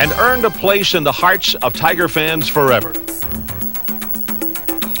 and earned a place in the hearts of Tiger fans forever.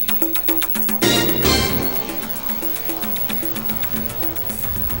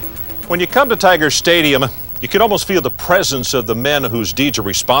 When you come to Tiger Stadium, you can almost feel the presence of the men whose deeds are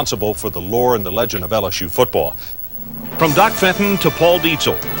responsible for the lore and the legend of LSU football. From Doc Fenton to Paul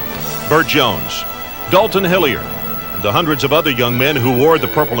Dietzel, Burt Jones, Dalton Hilliard, and the hundreds of other young men who wore the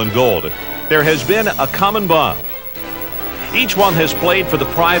purple and gold, there has been a common bond. Each one has played for the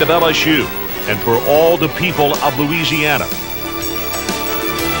pride of LSU and for all the people of Louisiana.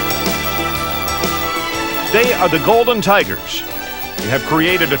 They are the Golden Tigers. They have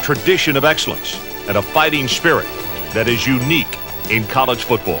created a tradition of excellence and a fighting spirit that is unique in college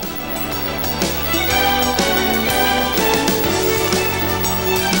football.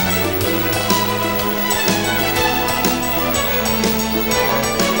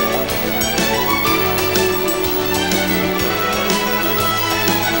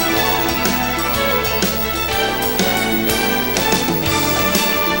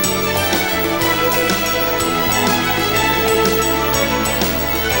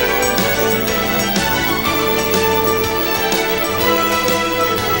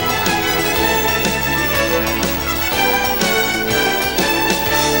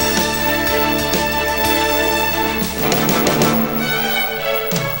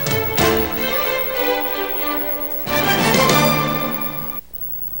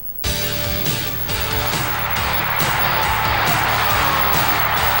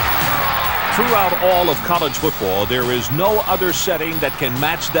 Throughout all of college football, there is no other setting that can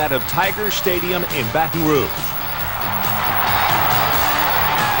match that of Tiger Stadium in Baton Rouge.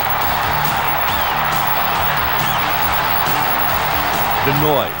 The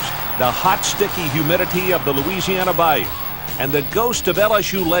noise, the hot, sticky humidity of the Louisiana Bayou, and the ghost of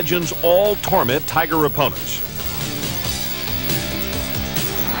LSU legends all torment Tiger opponents.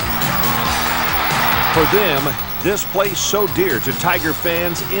 For them, this place so dear to Tiger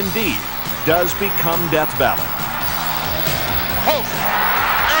fans indeed does become Death Valley. Post.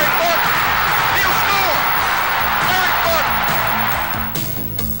 Eric Burke. He'll score. Eric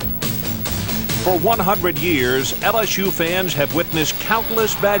Burke. For 100 years, LSU fans have witnessed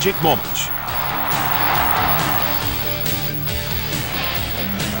countless magic moments.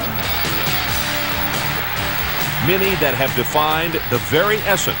 Many that have defined the very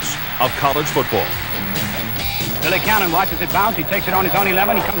essence of college football. Billy Cannon watches it bounce. He takes it on his own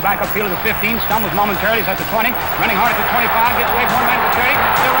 11. He comes back upfield to the 15. Stumbles momentarily. He's at the 20. Running hard at the 25. Gets away from one man at the 30.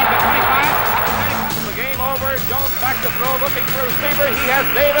 Still runs at 25. The game over. Jones back to throw. Looking for a receiver. He has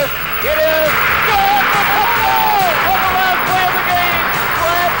Davis. It is good for touchdown! On the last play of the game.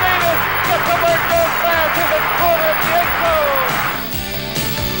 Brad Davis gets the bird goes fast to the corner of the end zone.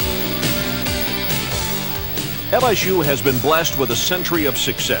 LSU has been blessed with a century of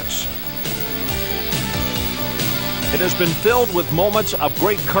success. It has been filled with moments of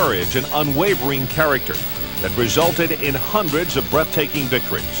great courage and unwavering character that resulted in hundreds of breathtaking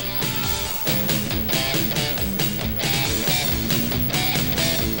victories.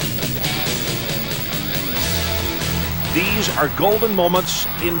 These are golden moments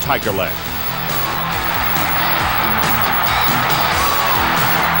in Tigerland.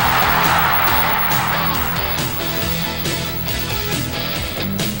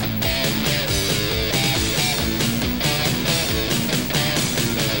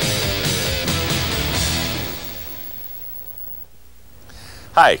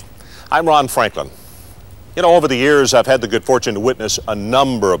 Hi, I'm Ron Franklin. You know, over the years, I've had the good fortune to witness a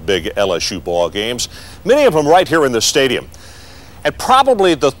number of big LSU ball games, many of them right here in the stadium. And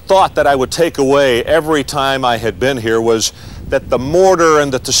probably the thought that I would take away every time I had been here was that the mortar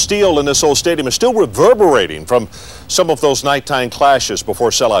and that the steel in this old stadium is still reverberating from some of those nighttime clashes before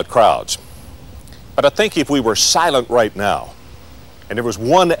sellout crowds. But I think if we were silent right now, and there was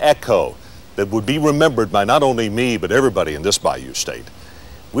one echo that would be remembered by not only me, but everybody in this Bayou State,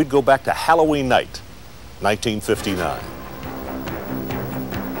 we'd go back to Halloween night, 1959.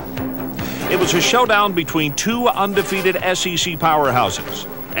 It was a showdown between two undefeated SEC powerhouses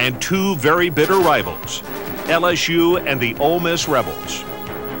and two very bitter rivals, LSU and the Ole Miss Rebels.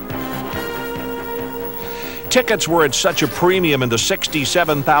 Tickets were at such a premium in the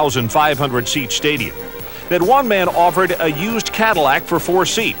 67,500 seat stadium that one man offered a used Cadillac for 4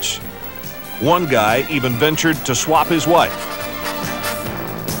 seats. One guy even ventured to swap his wife.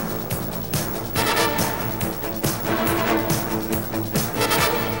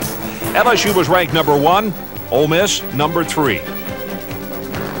 LSU was ranked number 1, Ole Miss number 3.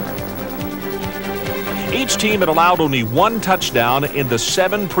 Each team had allowed only 1 touchdown in the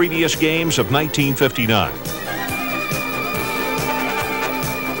 7 previous games of 1959.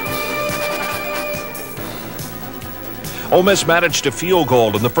 Ole Miss managed a field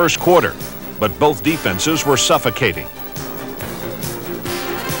goal in the first quarter, but both defenses were suffocating.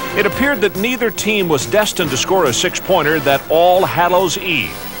 It appeared that neither team was destined to score a 6-pointer that All Hallows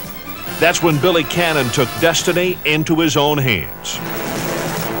Eve. That's when Billy Cannon took destiny into his own hands.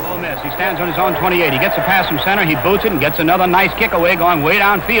 Ole Miss, he stands on his own 28. He gets a pass from center, he boots it and gets another nice kick away going way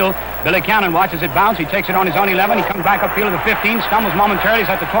downfield. Billy Cannon watches it bounce, he takes it on his own 11, he comes back upfield to the 15, stumbles momentarily, he's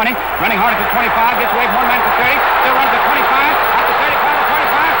at the 20, running hard at the 25, gets away from one man to 30, still runs at 25, at the 35 to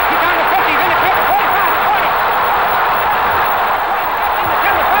 25, he's down to 50, he's in the 10 to 45 to 40. In the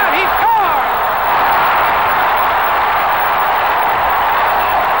 10 to 5, he scores!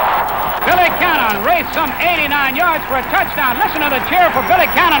 Billy Cannon raced some 89 yards for a touchdown. Listen to the cheer for Billy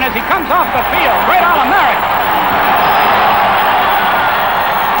Cannon as he comes off the field. Great All-American.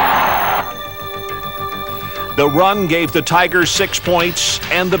 The run gave the Tigers 6 points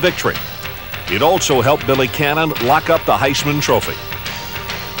and the victory. It also helped Billy Cannon lock up the Heisman Trophy.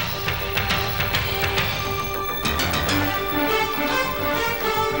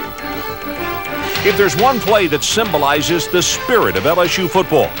 If there's one play that symbolizes the spirit of LSU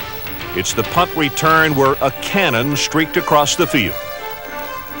football, it's the punt return where a cannon streaked across the field.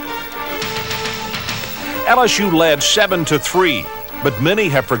 LSU led 7-3. But many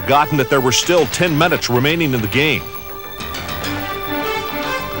have forgotten that there were still 10 minutes remaining in the game.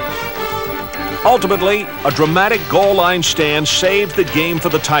 Ultimately, a dramatic goal line stand saved the game for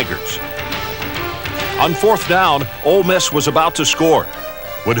the Tigers. On 4th down, Ole Miss was about to score,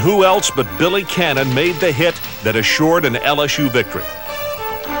 when who else but Billy Cannon made the hit that assured an LSU victory.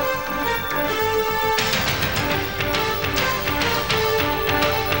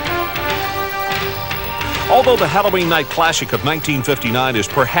 Although the Halloween Night Classic of 1959 is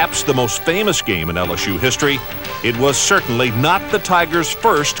perhaps the most famous game in LSU history, it was certainly not the Tigers'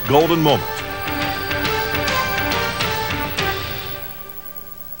 first golden moment.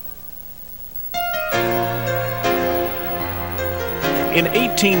 In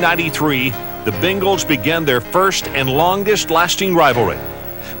 1893, the Bengals began their first and longest-lasting rivalry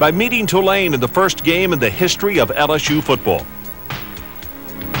by meeting Tulane in the first game in the history of LSU football.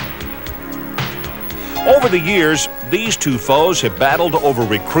 Over the years, these two foes have battled over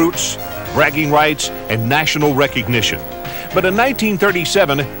recruits, bragging rights, and national recognition. But in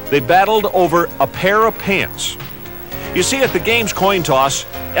 1937, they battled over a pair of pants. You see, at the game's coin toss,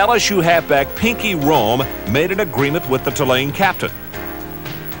 LSU halfback Pinky Rome made an agreement with the Tulane captain.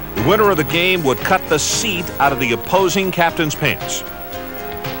 The winner of the game would cut the seat out of the opposing captain's pants.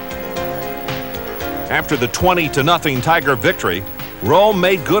 After the 20-0 Tiger victory, Rome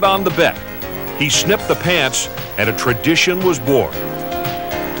made good on the bet. He snipped the pants, and a tradition was born.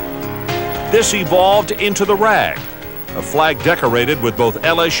 This evolved into the rag, a flag decorated with both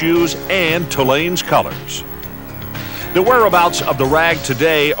LSU's and Tulane's colors. The whereabouts of the rag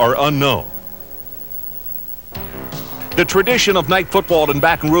today are unknown. The tradition of night football in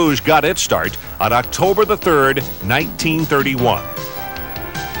Baton Rouge got its start on October the 3rd, 1931.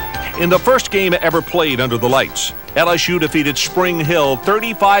 In the first game ever played under the lights, LSU defeated Spring Hill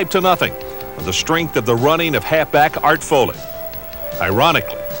 35-0. On the strength of the running of halfback Art Foley.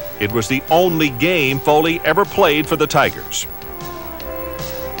 Ironically, it was the only game Foley ever played for the Tigers.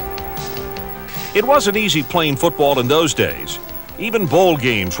 It wasn't easy playing football in those days. Even bowl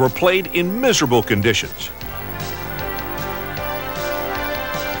games were played in miserable conditions.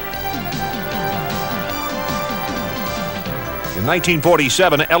 In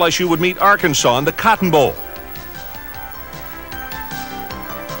 1947, LSU would meet Arkansas in the Cotton Bowl.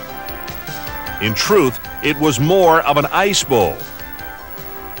 In truth, it was more of an ice bowl.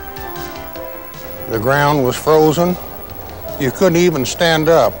 The ground was frozen. You couldn't even stand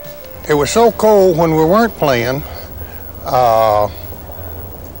up. It was so cold when we weren't playing,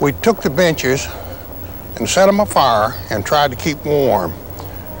 we took the benches and set them afire and tried to keep warm.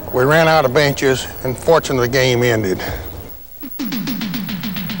 We ran out of benches, and fortunately the game ended.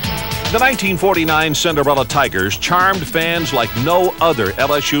 The 1949 Cinderella Tigers charmed fans like no other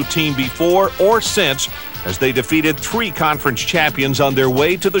LSU team before or since, as they defeated 3 conference champions on their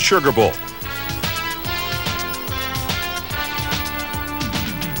way to the Sugar Bowl.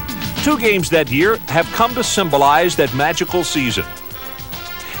 2 games that year have come to symbolize that magical season.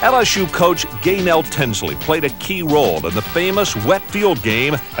 LSU coach Gaynell Tinsley played a key role in the famous wet field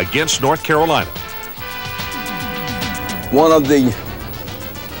game against North Carolina. One of the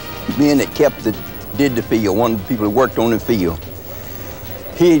men that did the field, one of the people who worked on the field,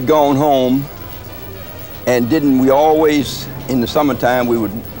 he had gone home, and we always, in the summertime, we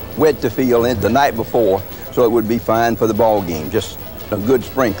would wet the field the night before so it would be fine for the ball game, just a good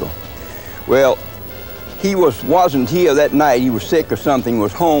sprinkle. Well, he wasn't here that night. He was sick or something,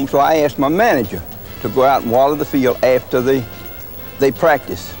 was home, so I asked my manager to go out and water the field after they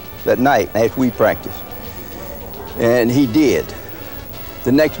practiced that night, after we practiced. And he did.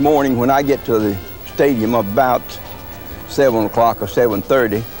 The next morning when I get to the stadium about 7 o'clock or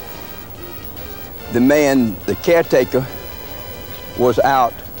 7:30, the caretaker was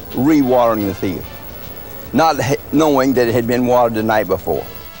out re-watering the field, not knowing that it had been watered the night before.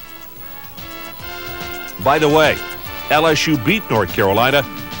 By the way, LSU beat North Carolina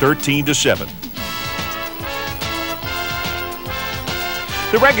 13-7.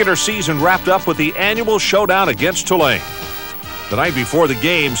 The regular season wrapped up with the annual showdown against Tulane. The night before the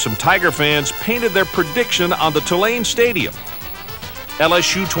game, some Tiger fans painted their prediction on the Tulane Stadium.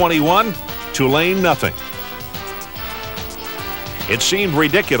 LSU 21, Tulane nothing. It seemed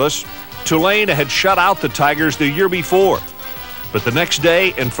ridiculous. Tulane had shut out the Tigers the year before. But the next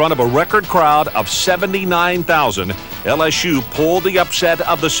day, in front of a record crowd of 79,000, LSU pulled the upset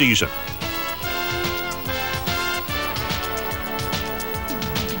of the season.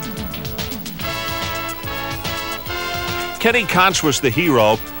 Kenny Conch was the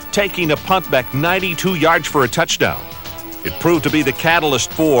hero, taking a punt back 92 yards for a touchdown. It proved to be the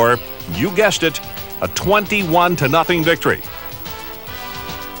catalyst for, you guessed it, a 21-0 victory.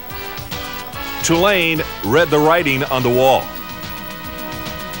 Tulane read the writing on the wall.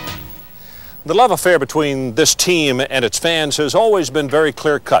 The love affair between this team and its fans has always been very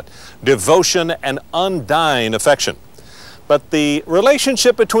clear-cut. Devotion and undying affection. But the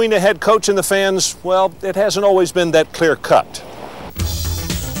relationship between the head coach and the fans, well, it hasn't always been that clear-cut.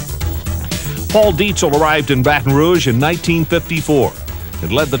 Paul Dietzel arrived in Baton Rouge in 1954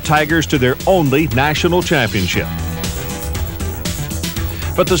 and led the Tigers to their only national championship.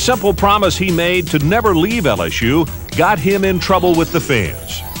 But the simple promise he made to never leave LSU got him in trouble with the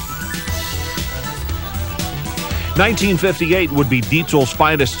fans. 1958 would be Dietzel's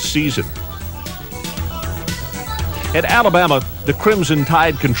finest season. At Alabama, the Crimson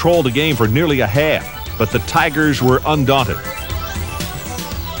Tide controlled the game for nearly a half, but the Tigers were undaunted.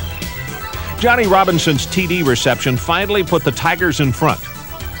 Johnny Robinson's TD reception finally put the Tigers in front.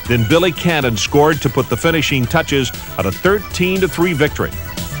 Then Billy Cannon scored to put the finishing touches on a 13-3 victory.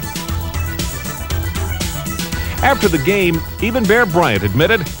 After the game, even Bear Bryant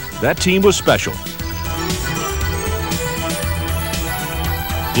admitted that team was special.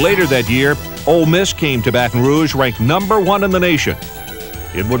 Later that year, Ole Miss came to Baton Rouge ranked #1 in the nation.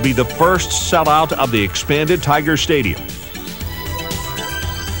 It would be the first sellout of the expanded Tiger Stadium.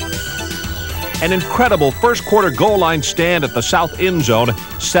 An incredible first-quarter goal line stand at the south end zone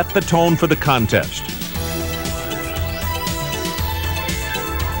set the tone for the contest.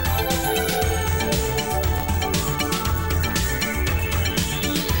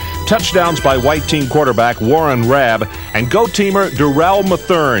 Touchdowns by White Team quarterback Warren Rabb and go-teamer Durrell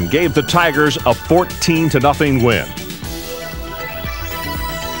Mathern gave the Tigers a 14-0 win.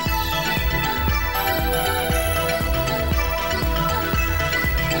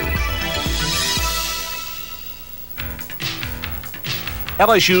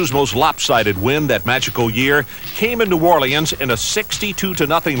 LSU's most lopsided win that magical year came in New Orleans in a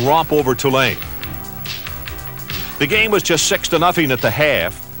 62-0 romp over Tulane. The game was just 6-0 at the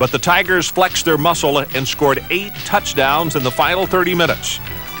half, but the Tigers flexed their muscle and scored 8 touchdowns in the final 30 minutes.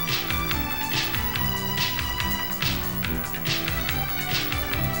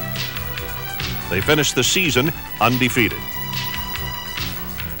 They finished the season undefeated.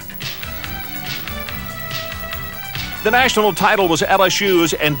 The national title was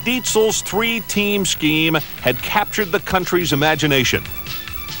LSU's, and Dietzel's three-team scheme had captured the country's imagination.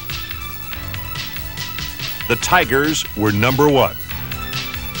 The Tigers were number one.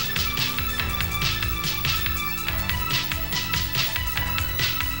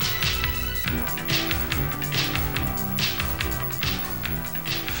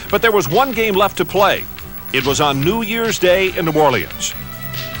 But there was one game left to play. It was on New Year's Day in New Orleans.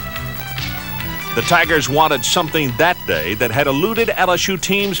 The Tigers wanted something that day that had eluded LSU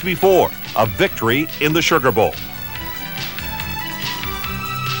teams before, a victory in the Sugar Bowl.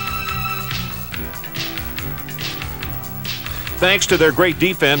 Thanks to their great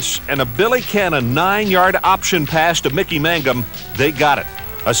defense and a Billy Cannon 9-yard option pass to Mickey Mangum, they got it.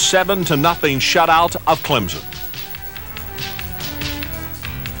 A 7-0 shutout of Clemson.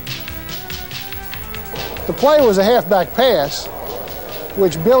 The play was a halfback pass,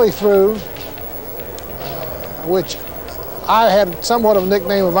 which Billy threw, which I had somewhat of a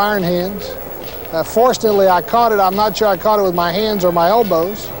nickname of Iron Hands. Fortunately, I caught it. I'm not sure I caught it with my hands or my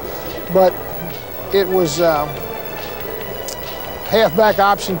elbows, but it was halfback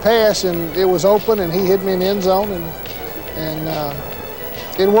option pass, and it was open, and he hit me in the end zone, and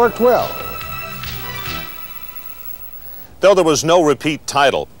it worked well. Though there was no repeat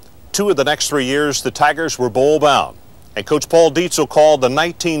title, 2 of the next 3 years, the Tigers were bowl-bound, and Coach Paul Dietzel called the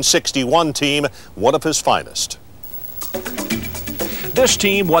 1961 team one of his finest. This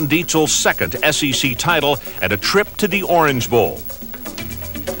team won Dietzel's second SEC title and a trip to the Orange Bowl.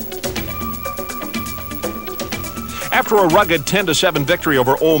 After a rugged 10-7 victory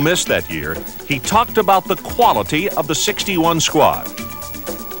over Ole Miss that year, he talked about the quality of the 61 squad.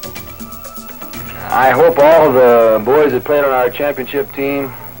 I hope all the boys that played on our championship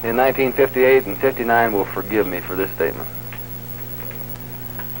team in 1958 and 59 will forgive me for this statement.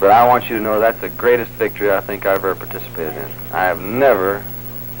 But I want you to know that's the greatest victory I think I've ever participated in. I have never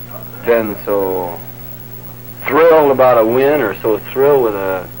been so thrilled about a win or so thrilled with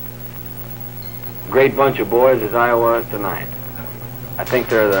a great bunch of boys as I was tonight. I think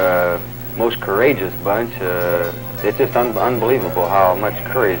they're the most courageous bunch. It's just unbelievable how much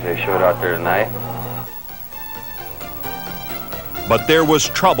courage they showed out there tonight. But there was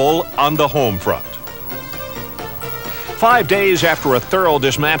trouble on the home front. 5 days after a thorough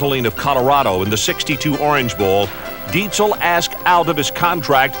dismantling of Colorado in the '62 Orange Bowl, Dietzel asked out of his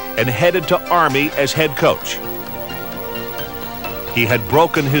contract and headed to Army as head coach. He had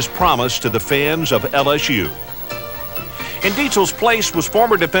broken his promise to the fans of LSU. In Dietzel's place was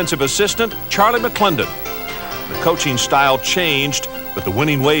former defensive assistant Charlie McClendon. The coaching style changed, but the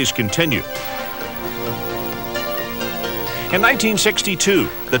winning ways continued. In 1962,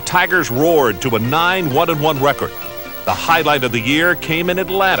 the Tigers roared to a 9-1-1 record. The highlight of the year came in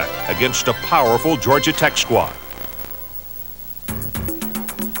Atlanta against a powerful Georgia Tech squad.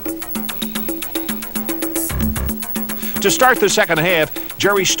 To start the second half,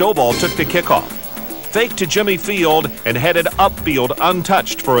 Jerry Stovall took the kickoff, faked to Jimmy Field, and headed upfield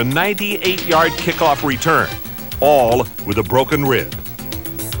untouched for a 98-yard kickoff return, all with a broken rib.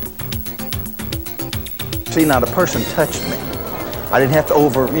 See, now the person touched me. I didn't have to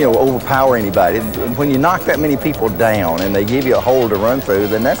overpower anybody. When you knock that many people down and they give you a hole to run through,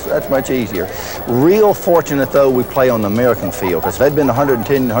 then that's much easier. Real fortunate, though, we play on the American field, because if they'd been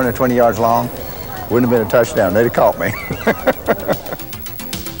 110, 120 yards long, wouldn't have been a touchdown. They'd have caught me.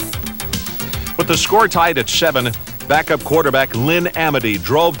 With the score tied at 7, backup quarterback Lynn Amity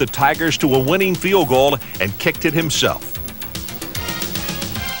drove the Tigers to a winning field goal and kicked it himself.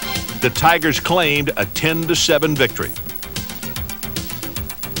 The Tigers claimed a 10-7 victory.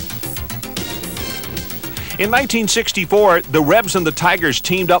 In 1964, the Rebs and the Tigers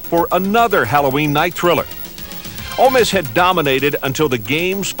teamed up for another Halloween night thriller. Ole Miss had dominated until the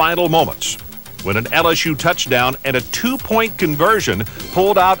game's final moments, when an LSU touchdown and a 2-point conversion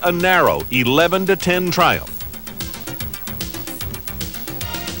pulled out a narrow 11-10 triumph.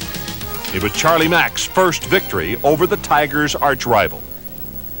 It was Charlie Mack's first victory over the Tigers' arch-rival.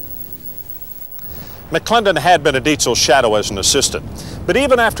 McClendon had been a Dietzel shadow as an assistant, but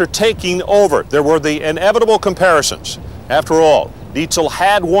even after taking over, there were the inevitable comparisons. After all, Dietzel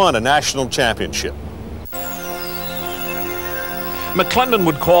had won a national championship. McClendon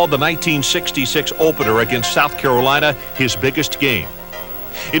would call the 1966 opener against South Carolina his biggest game.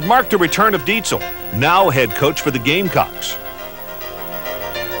 It marked the return of Dietzel, now head coach for the Gamecocks.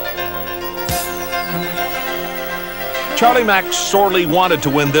 Charlie Mack sorely wanted to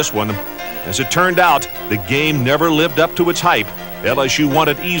win this one. As it turned out, the game never lived up to its hype. LSU won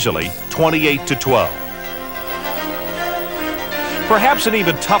it easily, 28-12. Perhaps an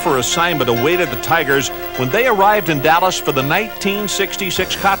even tougher assignment awaited the Tigers when they arrived in Dallas for the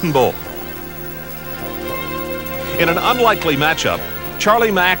 1966 Cotton Bowl. In an unlikely matchup, Charlie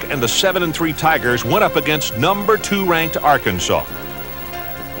Mack and the 7-3 Tigers went up against number 2 ranked Arkansas.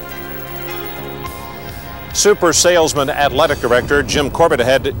 Super salesman athletic director Jim Corbett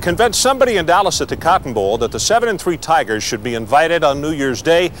had convinced somebody in Dallas at the Cotton Bowl that the 7-3 Tigers should be invited on New Year's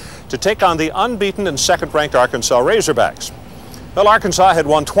Day to take on the unbeaten and second-ranked Arkansas Razorbacks. Well, Arkansas had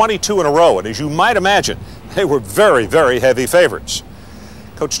won 22 in a row, and as you might imagine, they were very, very heavy favorites.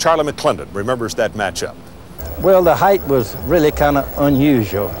 Coach Charlie McClendon remembers that matchup. Well, the height was really kind of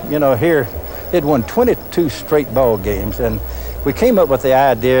unusual. You know, here they'd won 22 straight ball games, and we came up with the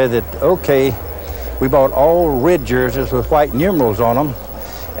idea that, okay, we bought all red jerseys with white numerals on them,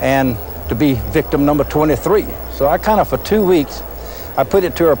 and to be victim number 23. So I kind of, for 2 weeks, I put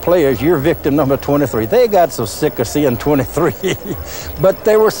it to our players, you're victim number 23. They got so sick of seeing 23. But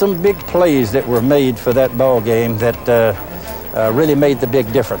there were some big plays that were made for that ball game that really made the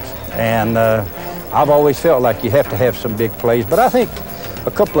big difference. And I've always felt like you have to have some big plays. But I think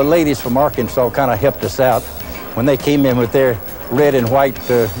a couple of ladies from Arkansas kind of helped us out when they came in with their red and white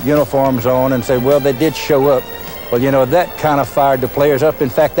uniforms on and said, well, they did show up. Well, you know, that kind of fired the players up. In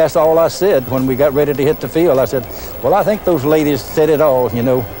fact, that's all I said when we got ready to hit the field. I said, well, I think those ladies said it all. You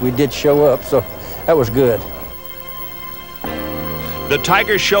know, we did show up, so that was good. The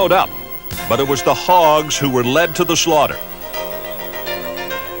Tigers showed up, but it was the Hogs who were led to the slaughter.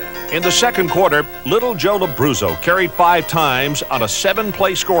 In the second quarter, little Joe Labruzzo carried 5 times on a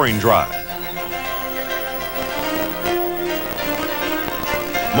 7-play scoring drive.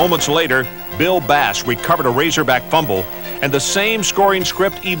 Moments later, Bill Bass recovered a Razorback fumble, and the same scoring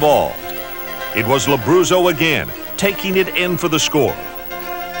script evolved. It was Labruzzo again, taking it in for the score.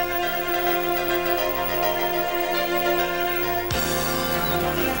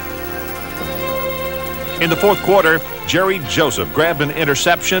 In the fourth quarter, Jerry Joseph grabbed an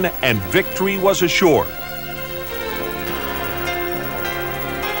interception, and victory was assured.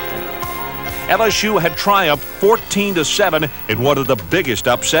 LSU had triumphed 14-7 in one of the biggest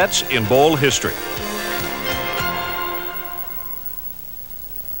upsets in bowl history.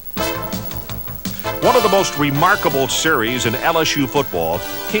 One of the most remarkable series in LSU football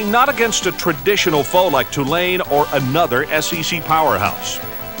came not against a traditional foe like Tulane or another SEC powerhouse.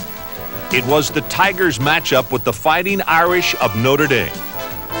 It was the Tigers' matchup with the Fighting Irish of Notre Dame.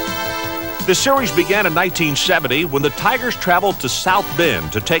 The series began in 1970 when the Tigers traveled to South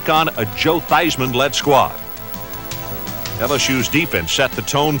Bend to take on a Joe Theismann-led squad. LSU's defense set the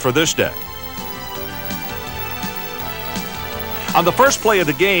tone for this day. On the first play of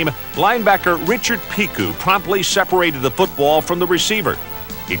the game, linebacker Richard Piku promptly separated the football from the receiver.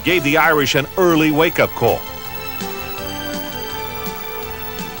 It gave the Irish an early wake-up call.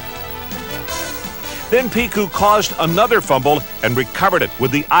 Then Piku caused another fumble and recovered it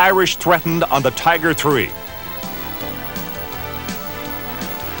with the Irish threatened on the Tiger 3.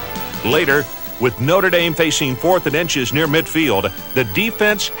 Later, with Notre Dame facing 4th and inches near midfield, the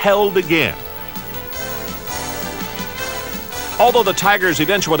defense held again. Although the Tigers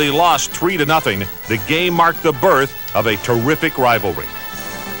eventually lost 3-0, the game marked the birth of a terrific rivalry.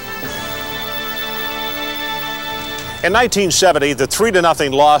 In 1970, the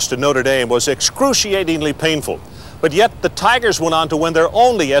 3-0 loss to Notre Dame was excruciatingly painful, but yet the Tigers went on to win their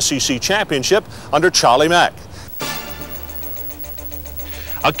only SEC championship under Charlie Mack.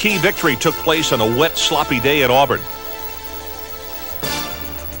 A key victory took place on a wet, sloppy day at Auburn.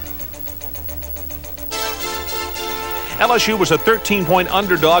 LSU was a 13-point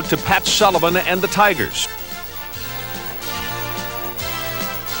underdog to Pat Sullivan and the Tigers.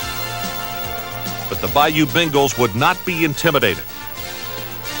 But the Bayou Bengals would not be intimidated.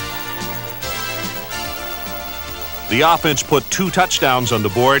 The offense put 2 touchdowns on the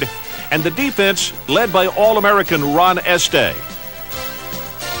board, and the defense, led by All-American Ron Estee.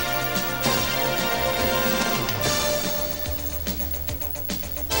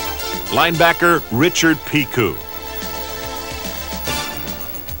 Linebacker Richard Piku.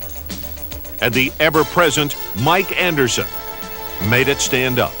 And the ever-present Mike Anderson made it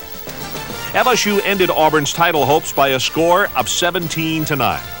stand up. LSU ended Auburn's title hopes by a score of 17-9.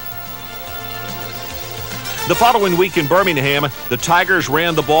 The following week in Birmingham, the Tigers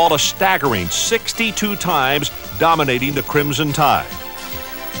ran the ball a staggering 62 times, dominating the Crimson Tide.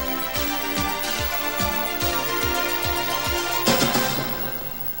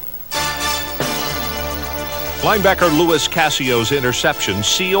 Linebacker Louis Cassio's interception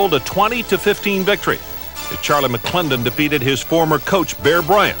sealed a 20-15 victory. Charlie McClendon defeated his former coach Bear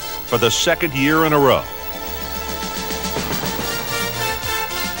Bryant for the 2nd year in a row.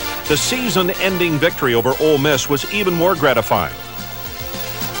 the season-ending victory over Ole Miss was even more gratifying.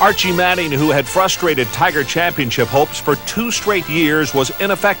 Archie Manning, who had frustrated Tiger championship hopes for 2 straight years, was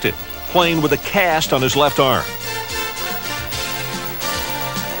ineffective, playing with a cast on his left arm.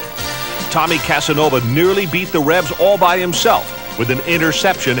 Tommy Casanova nearly beat the Rebs all by himself with an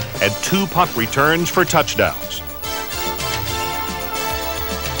interception and 2 punt returns for touchdowns.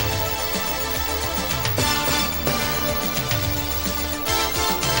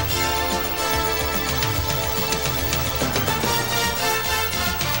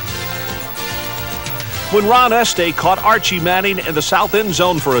 When Ron Este caught Archie Manning in the south end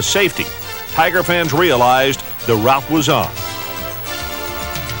zone for a safety, Tiger fans realized the route was on.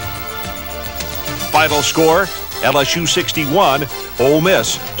 Final score, LSU 61, Ole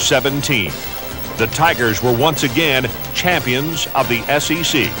Miss 17. The Tigers were once again champions of the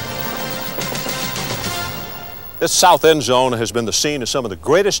SEC. This south end zone has been the scene of some of the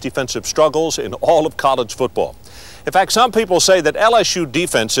greatest defensive struggles in all of college football. In fact, some people say that LSU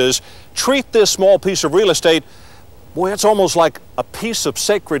defenses treat this small piece of real estate, boy, it's almost like a piece of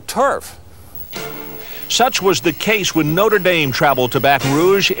sacred turf. Such was the case when Notre Dame traveled to Baton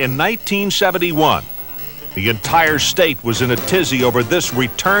Rouge in 1971. The entire state was in a tizzy over this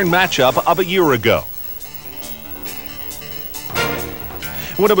return matchup of a year ago.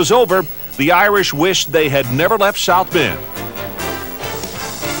 When it was over, the Irish wished they had never left South Bend.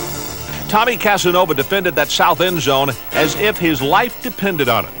 Tommy Casanova defended that south end zone as if his life depended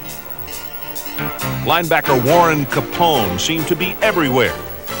on it. Linebacker Warren Capone seemed to be everywhere.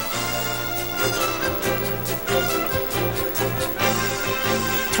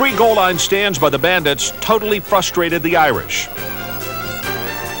 Three goal line stands by the Bandits totally frustrated the Irish.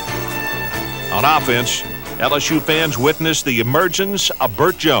 On offense, LSU fans witnessed the emergence of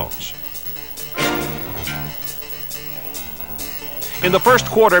Burt Jones. In the first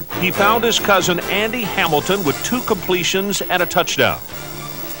quarter, he found his cousin Andy Hamilton with 2 completions and a touchdown.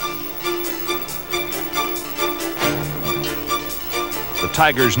 The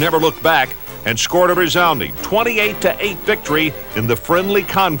Tigers never looked back and scored a resounding 28-8 victory in the friendly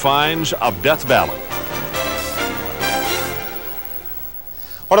confines of Death Valley.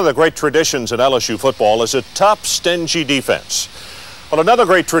 One of the great traditions in LSU football is a tough, stingy defense. Well, another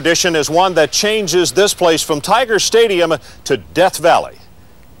great tradition is one that changes this place from Tiger Stadium to Death Valley.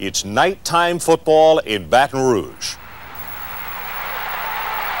 It's nighttime football in Baton Rouge.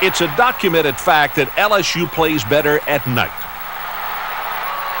 It's a documented fact that LSU plays better at night.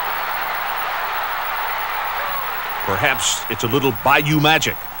 Perhaps it's a little Bayou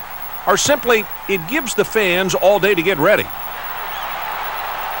magic, or simply it gives the fans all day to get ready.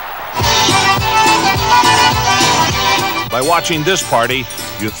 By watching this party,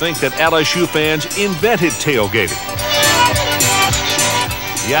 you think that LSU fans invented tailgating.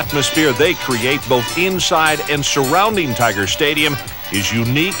 The atmosphere they create both inside and surrounding Tiger Stadium is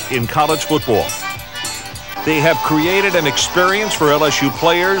unique in college football. They have created an experience for LSU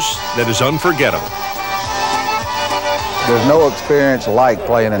players that is unforgettable. There's no experience like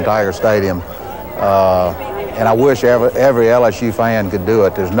playing in Tiger Stadium, and I wish every LSU fan could do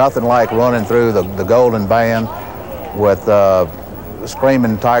it. There's nothing like running through the Golden Band with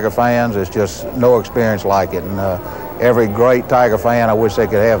screaming Tiger fans. It's just no experience like it, and every great Tiger fan, I wish they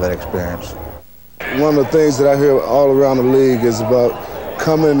could have that experience. One of the things that I hear all around the league is about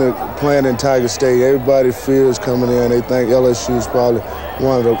coming and playing in Tiger Stadium. Everybody fears coming in. They think LSU is probably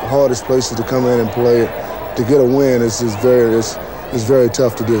one of the hardest places to come in and play. To get a win is very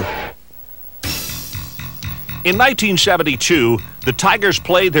tough to do. In 1972, the Tigers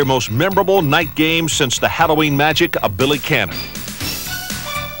played their most memorable night game since the Halloween magic of Billy Cannon.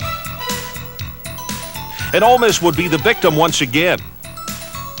 And Ole Miss would be the victim once again.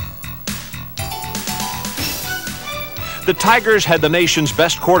 The Tigers had the nation's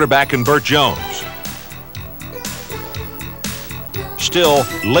best quarterback in Burt Jones. Still,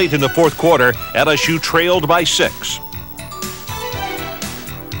 late in the fourth quarter, LSU trailed by 6.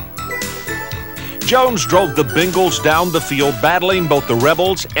 Jones drove the Bengals down the field, battling both the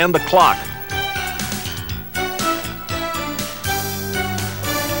Rebels and the clock.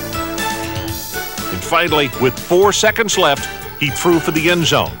 And finally, with 4 seconds left, he threw for the end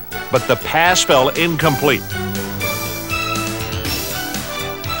zone, but the pass fell incomplete.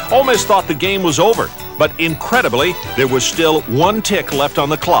 Ole Miss thought the game was over, but incredibly, there was still 1 tick left on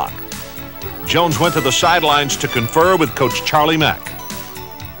the clock. Jones went to the sidelines to confer with Coach Charlie Mack.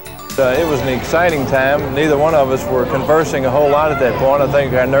 It was an exciting time. Neither one of us were conversing a whole lot at that point. I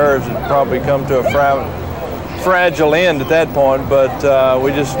think our nerves had probably come to a fragile end at that point, but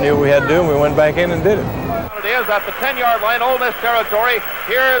we just knew what we had to do, and we went back in and did it. It is at the 10-yard line, Ole Miss territory.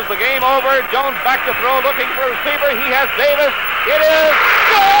 Here's the game over. Jones back to throw, looking for a receiver. He has Davis. It is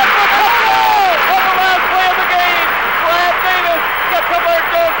good for touchdown on the last play of the game. Brad Davis gets a Bert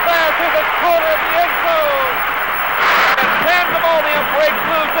Jones pass to the corner of the end zone. And pandemonium breaks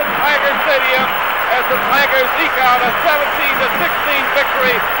loose at Tiger Stadium as the Tigers eke out a 17-16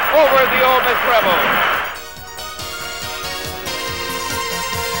 victory over the Ole Miss Rebels.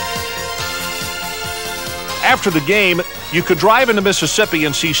 After the game, you could drive into Mississippi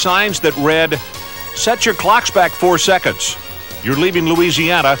and see signs that read, "Set your clocks back 4 seconds. You're leaving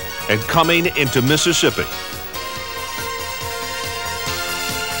Louisiana and coming into Mississippi."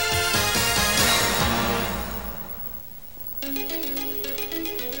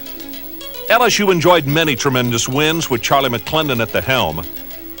 LSU enjoyed many tremendous wins with Charlie McClendon at the helm.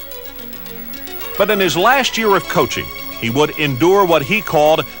 But in his last year of coaching, he would endure what he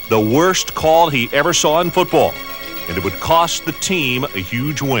called the worst call he ever saw in football, and it would cost the team a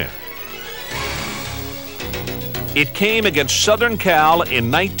huge win. It came against Southern Cal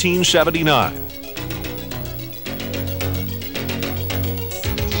in 1979.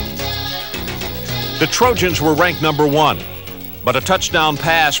 The Trojans were ranked number 1, but a touchdown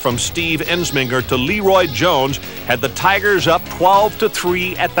pass from Steve Ensminger to Leroy Jones had the Tigers up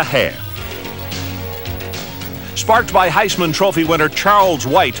 12-3 at the half. Sparked by Heisman Trophy winner Charles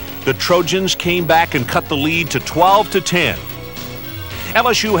White, the Trojans came back and cut the lead to 12-10.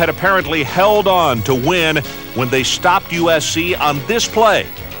 LSU had apparently held on to win when they stopped USC on this play,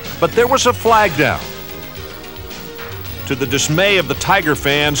 but there was a flag down. To the dismay of the Tiger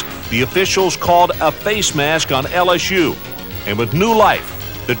fans, the officials called a face mask on LSU, and with new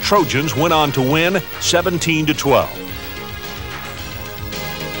life, the Trojans went on to win 17-12.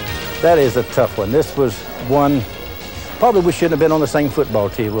 That is a tough one. This was one, probably we shouldn't have been on the same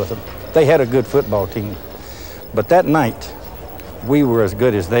football team with them. They had a good football team. But that night, we were as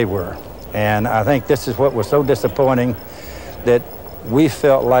good as they were. And I think this is what was so disappointing, that we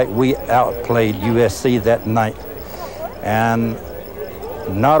felt like we outplayed USC that night. And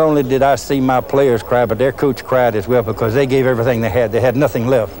not only did I see my players cry, but their coach cried as well, because they gave everything they had. They had nothing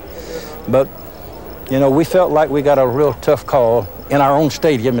left. But, you know, we felt like we got a real tough call in our own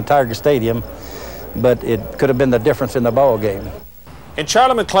stadium, in Tiger Stadium, but it could have been the difference in the ball game. In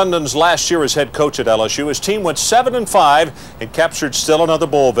Charlie McClendon's last year as head coach at LSU, his team went 7-5 and captured still another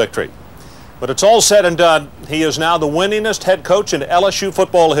bowl victory. But it's all said and done, he is now the winningest head coach in LSU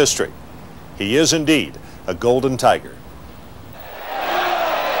football history. He is indeed a Golden Tiger.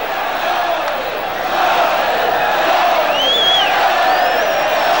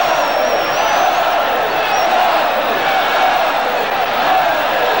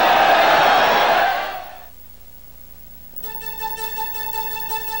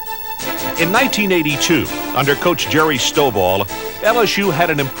 In 1982, under Coach Jerry Stovall, LSU had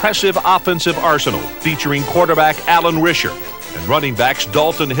an impressive offensive arsenal featuring quarterback Alan Risher and running backs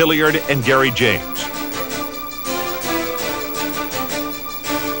Dalton Hilliard and Gary James.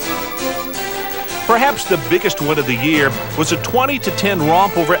 Perhaps the biggest win of the year was a 20-10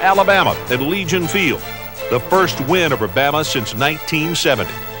 romp over Alabama at Legion Field, the first win over Bama since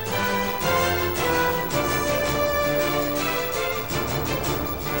 1970.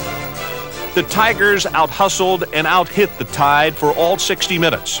 The Tigers out-hustled and out-hit the Tide for all 60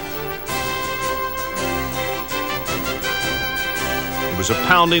 minutes. It was a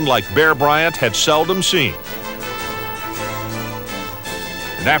pounding like Bear Bryant had seldom seen.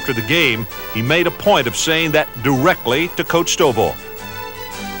 And after the game, he made a point of saying that directly to Coach Stovall.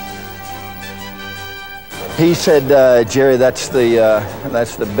 He said, Jerry, that's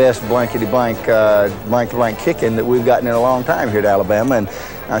the best blank kicking that we've gotten in a long time here at Alabama. And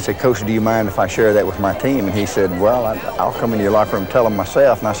I said, Coach, do you mind if I share that with my team? And he said, well, I'll come into your locker room and tell them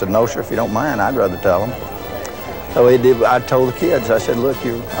myself. And I said, no, sir, if you don't mind, I'd rather tell them. So he did. I told the kids, I said, look,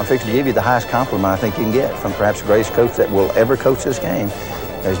 I'm fixing to give you the highest compliment I think you can get from perhaps the greatest coach that will ever coach this game.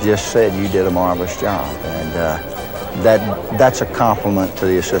 Has just said you did a marvelous job. And that's a compliment to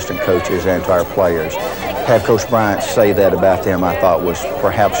the assistant coaches and to our players. Have Coach Bryant say that about them, I thought, was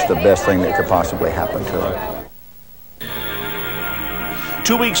perhaps the best thing that could possibly happen to them.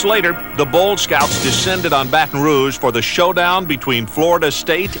 2 weeks later, the Bold Scouts descended on Baton Rouge for the showdown between Florida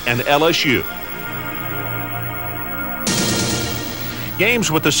State and LSU. Games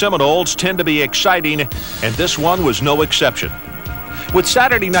with the Seminoles tend to be exciting, and this one was no exception. With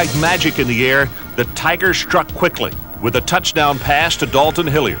Saturday Night Magic in the air, the Tigers struck quickly with a touchdown pass to Dalton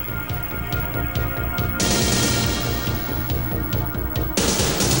Hilliard.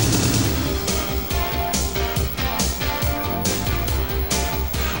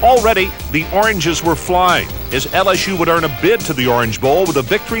 Already, the Oranges were flying, as LSU would earn a bid to the Orange Bowl with a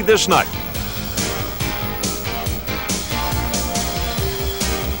victory this night.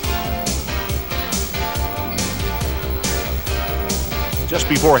 Just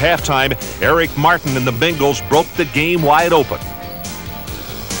before halftime, Eric Martin and the Bengals broke the game wide open.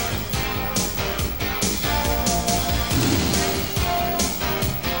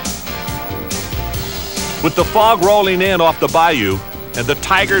 With the fog rolling in off the bayou and the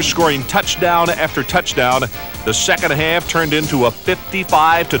Tigers scoring touchdown after touchdown, the second half turned into a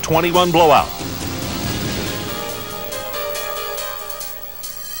 55-21 blowout.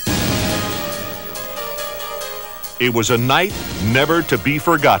 It was a night never to be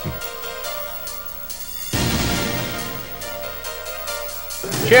forgotten.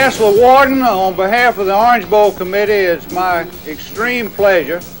 Chancellor Warden, on behalf of the Orange Bowl Committee, it's my extreme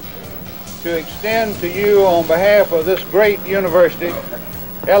pleasure to extend to you, on behalf of this great university,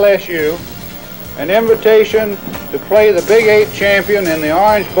 LSU, an invitation to play the Big 8 champion in the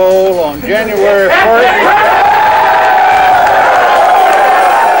Orange Bowl on January 1st.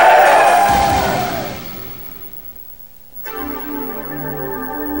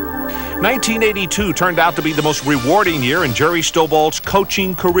 1982 turned out to be the most rewarding year in Jerry Stovall's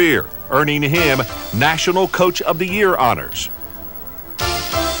coaching career, earning him National Coach of the Year honors.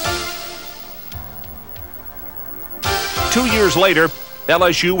 2 years later,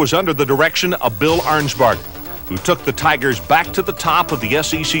 LSU was under the direction of Bill Arnsparger, who took the Tigers back to the top of the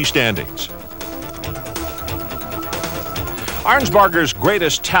SEC standings. Arnsparger's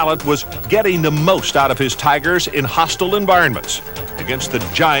greatest talent was getting the most out of his Tigers in hostile environments against the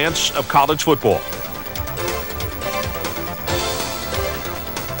giants of college football.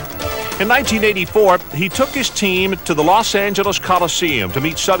 In 1984, he took his team to the Los Angeles Coliseum to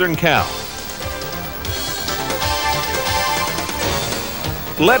meet Southern Cal.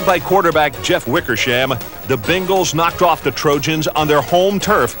 Led by quarterback Jeff Wickersham, the Bengals knocked off the Trojans on their home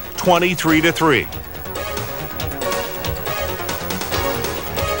turf 23-3.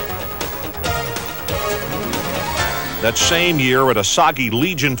 That same year at a soggy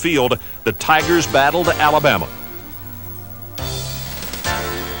Legion Field, the Tigers battled Alabama.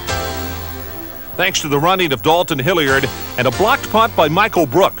 Thanks to the running of Dalton Hilliard and a blocked punt by Michael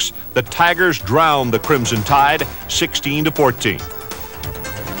Brooks, the Tigers drowned the Crimson Tide 16-14.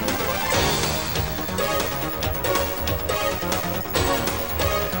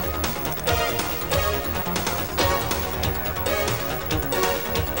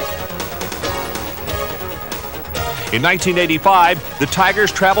 In 1985, the Tigers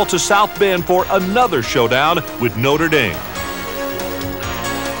traveled to South Bend for another showdown with Notre Dame.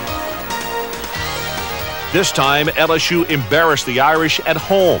 This time, LSU embarrassed the Irish at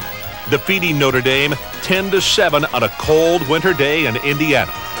home, defeating Notre Dame 10-7 on a cold winter day in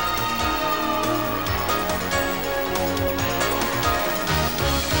Indiana.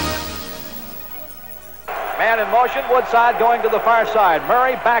 Man in motion, Woodside going to the far side.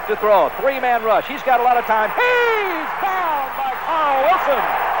 Murray back to throw. Three-man rush. He's got a lot of time. He's down by Carl Wilson.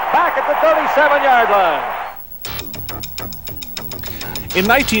 Back at the 37-yard line. In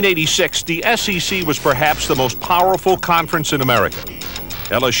 1986, the SEC was perhaps the most powerful conference in America.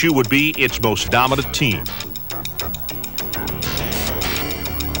 LSU would be its most dominant team.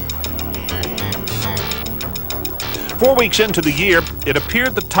 Four weeks into the year, it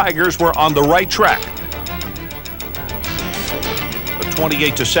appeared the Tigers were on the right track. A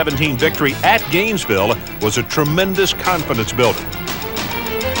 28-17 victory at Gainesville was a tremendous confidence builder.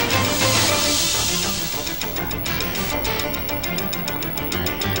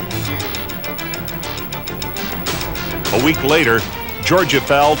 A week later, Georgia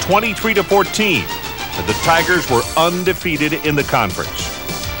fell 23-14, and the Tigers were undefeated in the conference.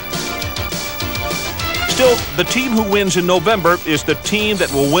 Still, the team who wins in November is the team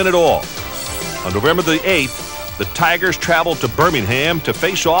that will win it all. On November the 8th, the Tigers traveled to Birmingham to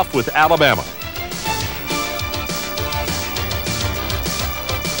face off with Alabama.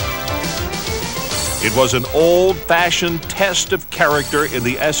 It was an old-fashioned test of character in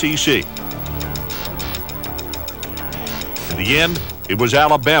the SEC. In the end, it was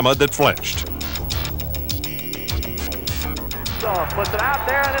Alabama that flinched. Puts it out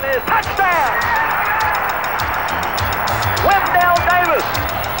there, and it is touchdown! Wendell Davis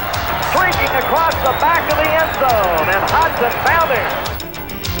streaking across the back of the end zone, and Hodson found him.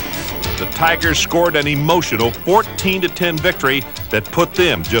 The Tigers scored an emotional 14-10 victory that put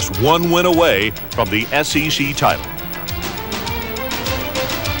them just one win away from the SEC title.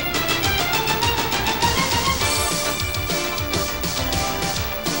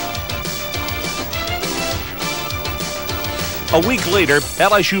 A week later,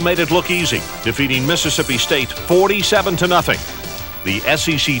 LSU made it look easy, defeating Mississippi State 47-0. The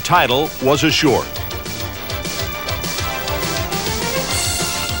SEC title was assured.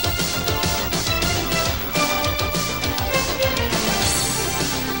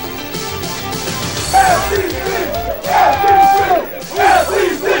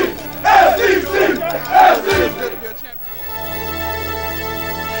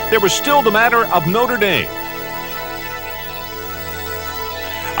 There was still the matter of Notre Dame.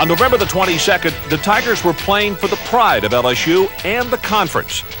 On November the 22nd, the Tigers were playing for the pride of LSU and the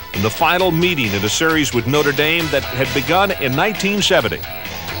conference in the final meeting in a series with Notre Dame that had begun in 1970.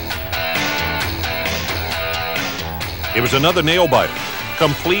 It was another nail-biter,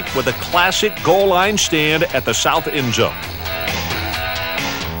 complete with a classic goal line stand at the south end zone.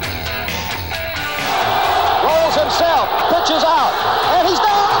 Rolls himself, pitches out, and he's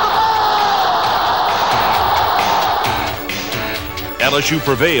down. LSU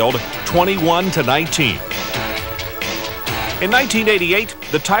prevailed 21-19. In 1988,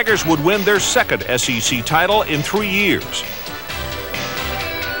 the Tigers would win their second SEC title in 3 years.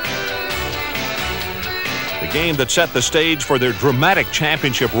 The game that set the stage for their dramatic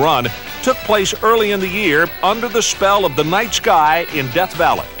championship run took place early in the year under the spell of the night sky in Death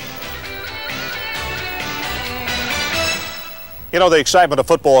Valley. You know, the excitement of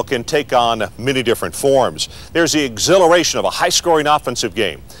football can take on many different forms. There's the exhilaration of a high-scoring offensive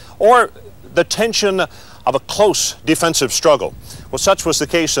game, or the tension of a close defensive struggle. Well, such was the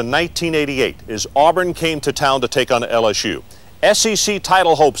case in 1988 as Auburn came to town to take on LSU. SEC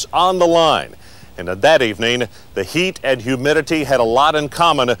title hopes on the line. And that evening, the heat and humidity had a lot in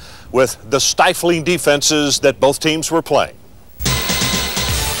common with the stifling defenses that both teams were playing.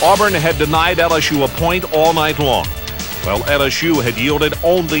 Auburn had denied LSU a point all night long, while LSU had yielded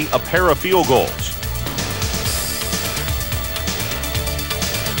only a pair of field goals.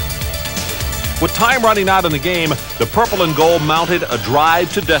 With time running out in the game, the purple and gold mounted a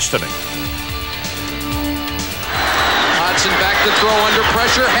drive to destiny. Hodson back to throw under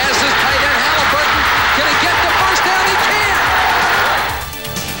pressure, has his tight end Halliburton. Can he get the first down? He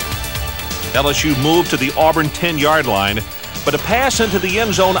can. LSU moved to the Auburn 10-yard line, but a pass into the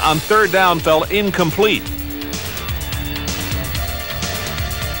end zone on third down fell incomplete.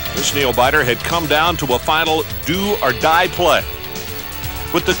 This nail-biter had come down to a final do-or-die play.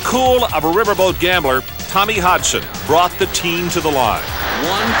 With the cool of a riverboat gambler, Tommy Hodson brought the team to the line.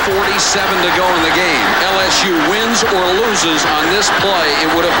 1:47 to go in the game. LSU wins or loses on this play, it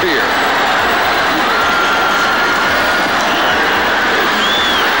would appear.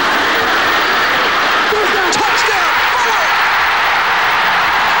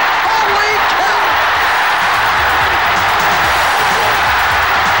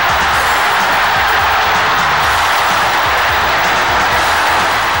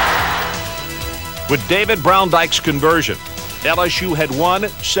 With David Browndyke's conversion, LSU had won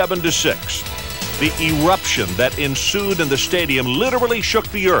 7-6. The eruption that ensued in the stadium literally shook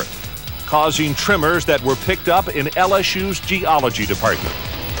the earth, causing tremors that were picked up in LSU's geology department.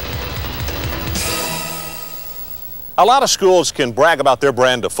 A lot of schools can brag about their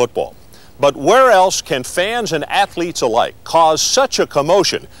brand of football, but where else can fans and athletes alike cause such a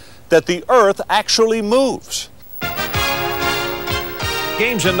commotion that the earth actually moves?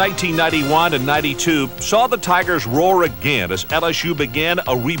 Games in 1991 and 92 saw the Tigers roar again as LSU began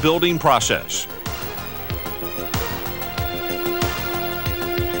a rebuilding process.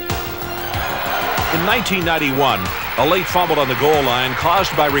 In 1991, a late fumble on the goal line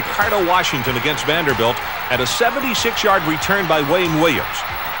caused by Ricardo Washington against Vanderbilt and a 76-yard return by Wayne Williams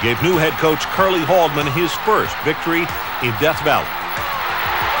gave new head coach Curly Haldeman his first victory in Death Valley.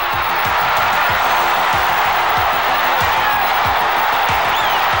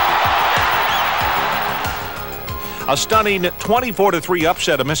 A stunning 24-3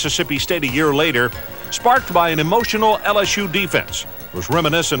 upset of Mississippi State a year later, sparked by an emotional LSU defense, was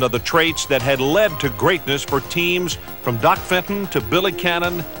reminiscent of the traits that had led to greatness for teams from Doc Fenton to Billy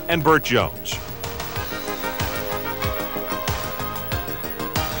Cannon and Burt Jones.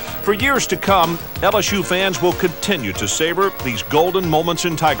 For years to come, LSU fans will continue to savor these golden moments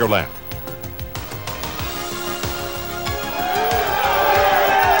in Tigerland.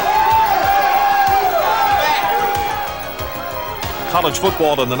 College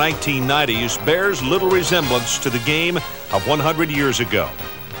football in the 1990s bears little resemblance to the game of 100 years ago.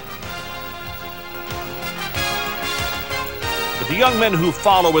 But the young men who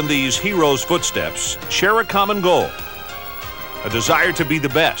follow in these heroes' footsteps share a common goal, a desire to be the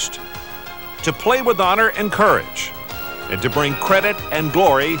best, to play with honor and courage, and to bring credit and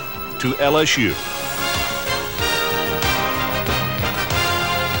glory to LSU.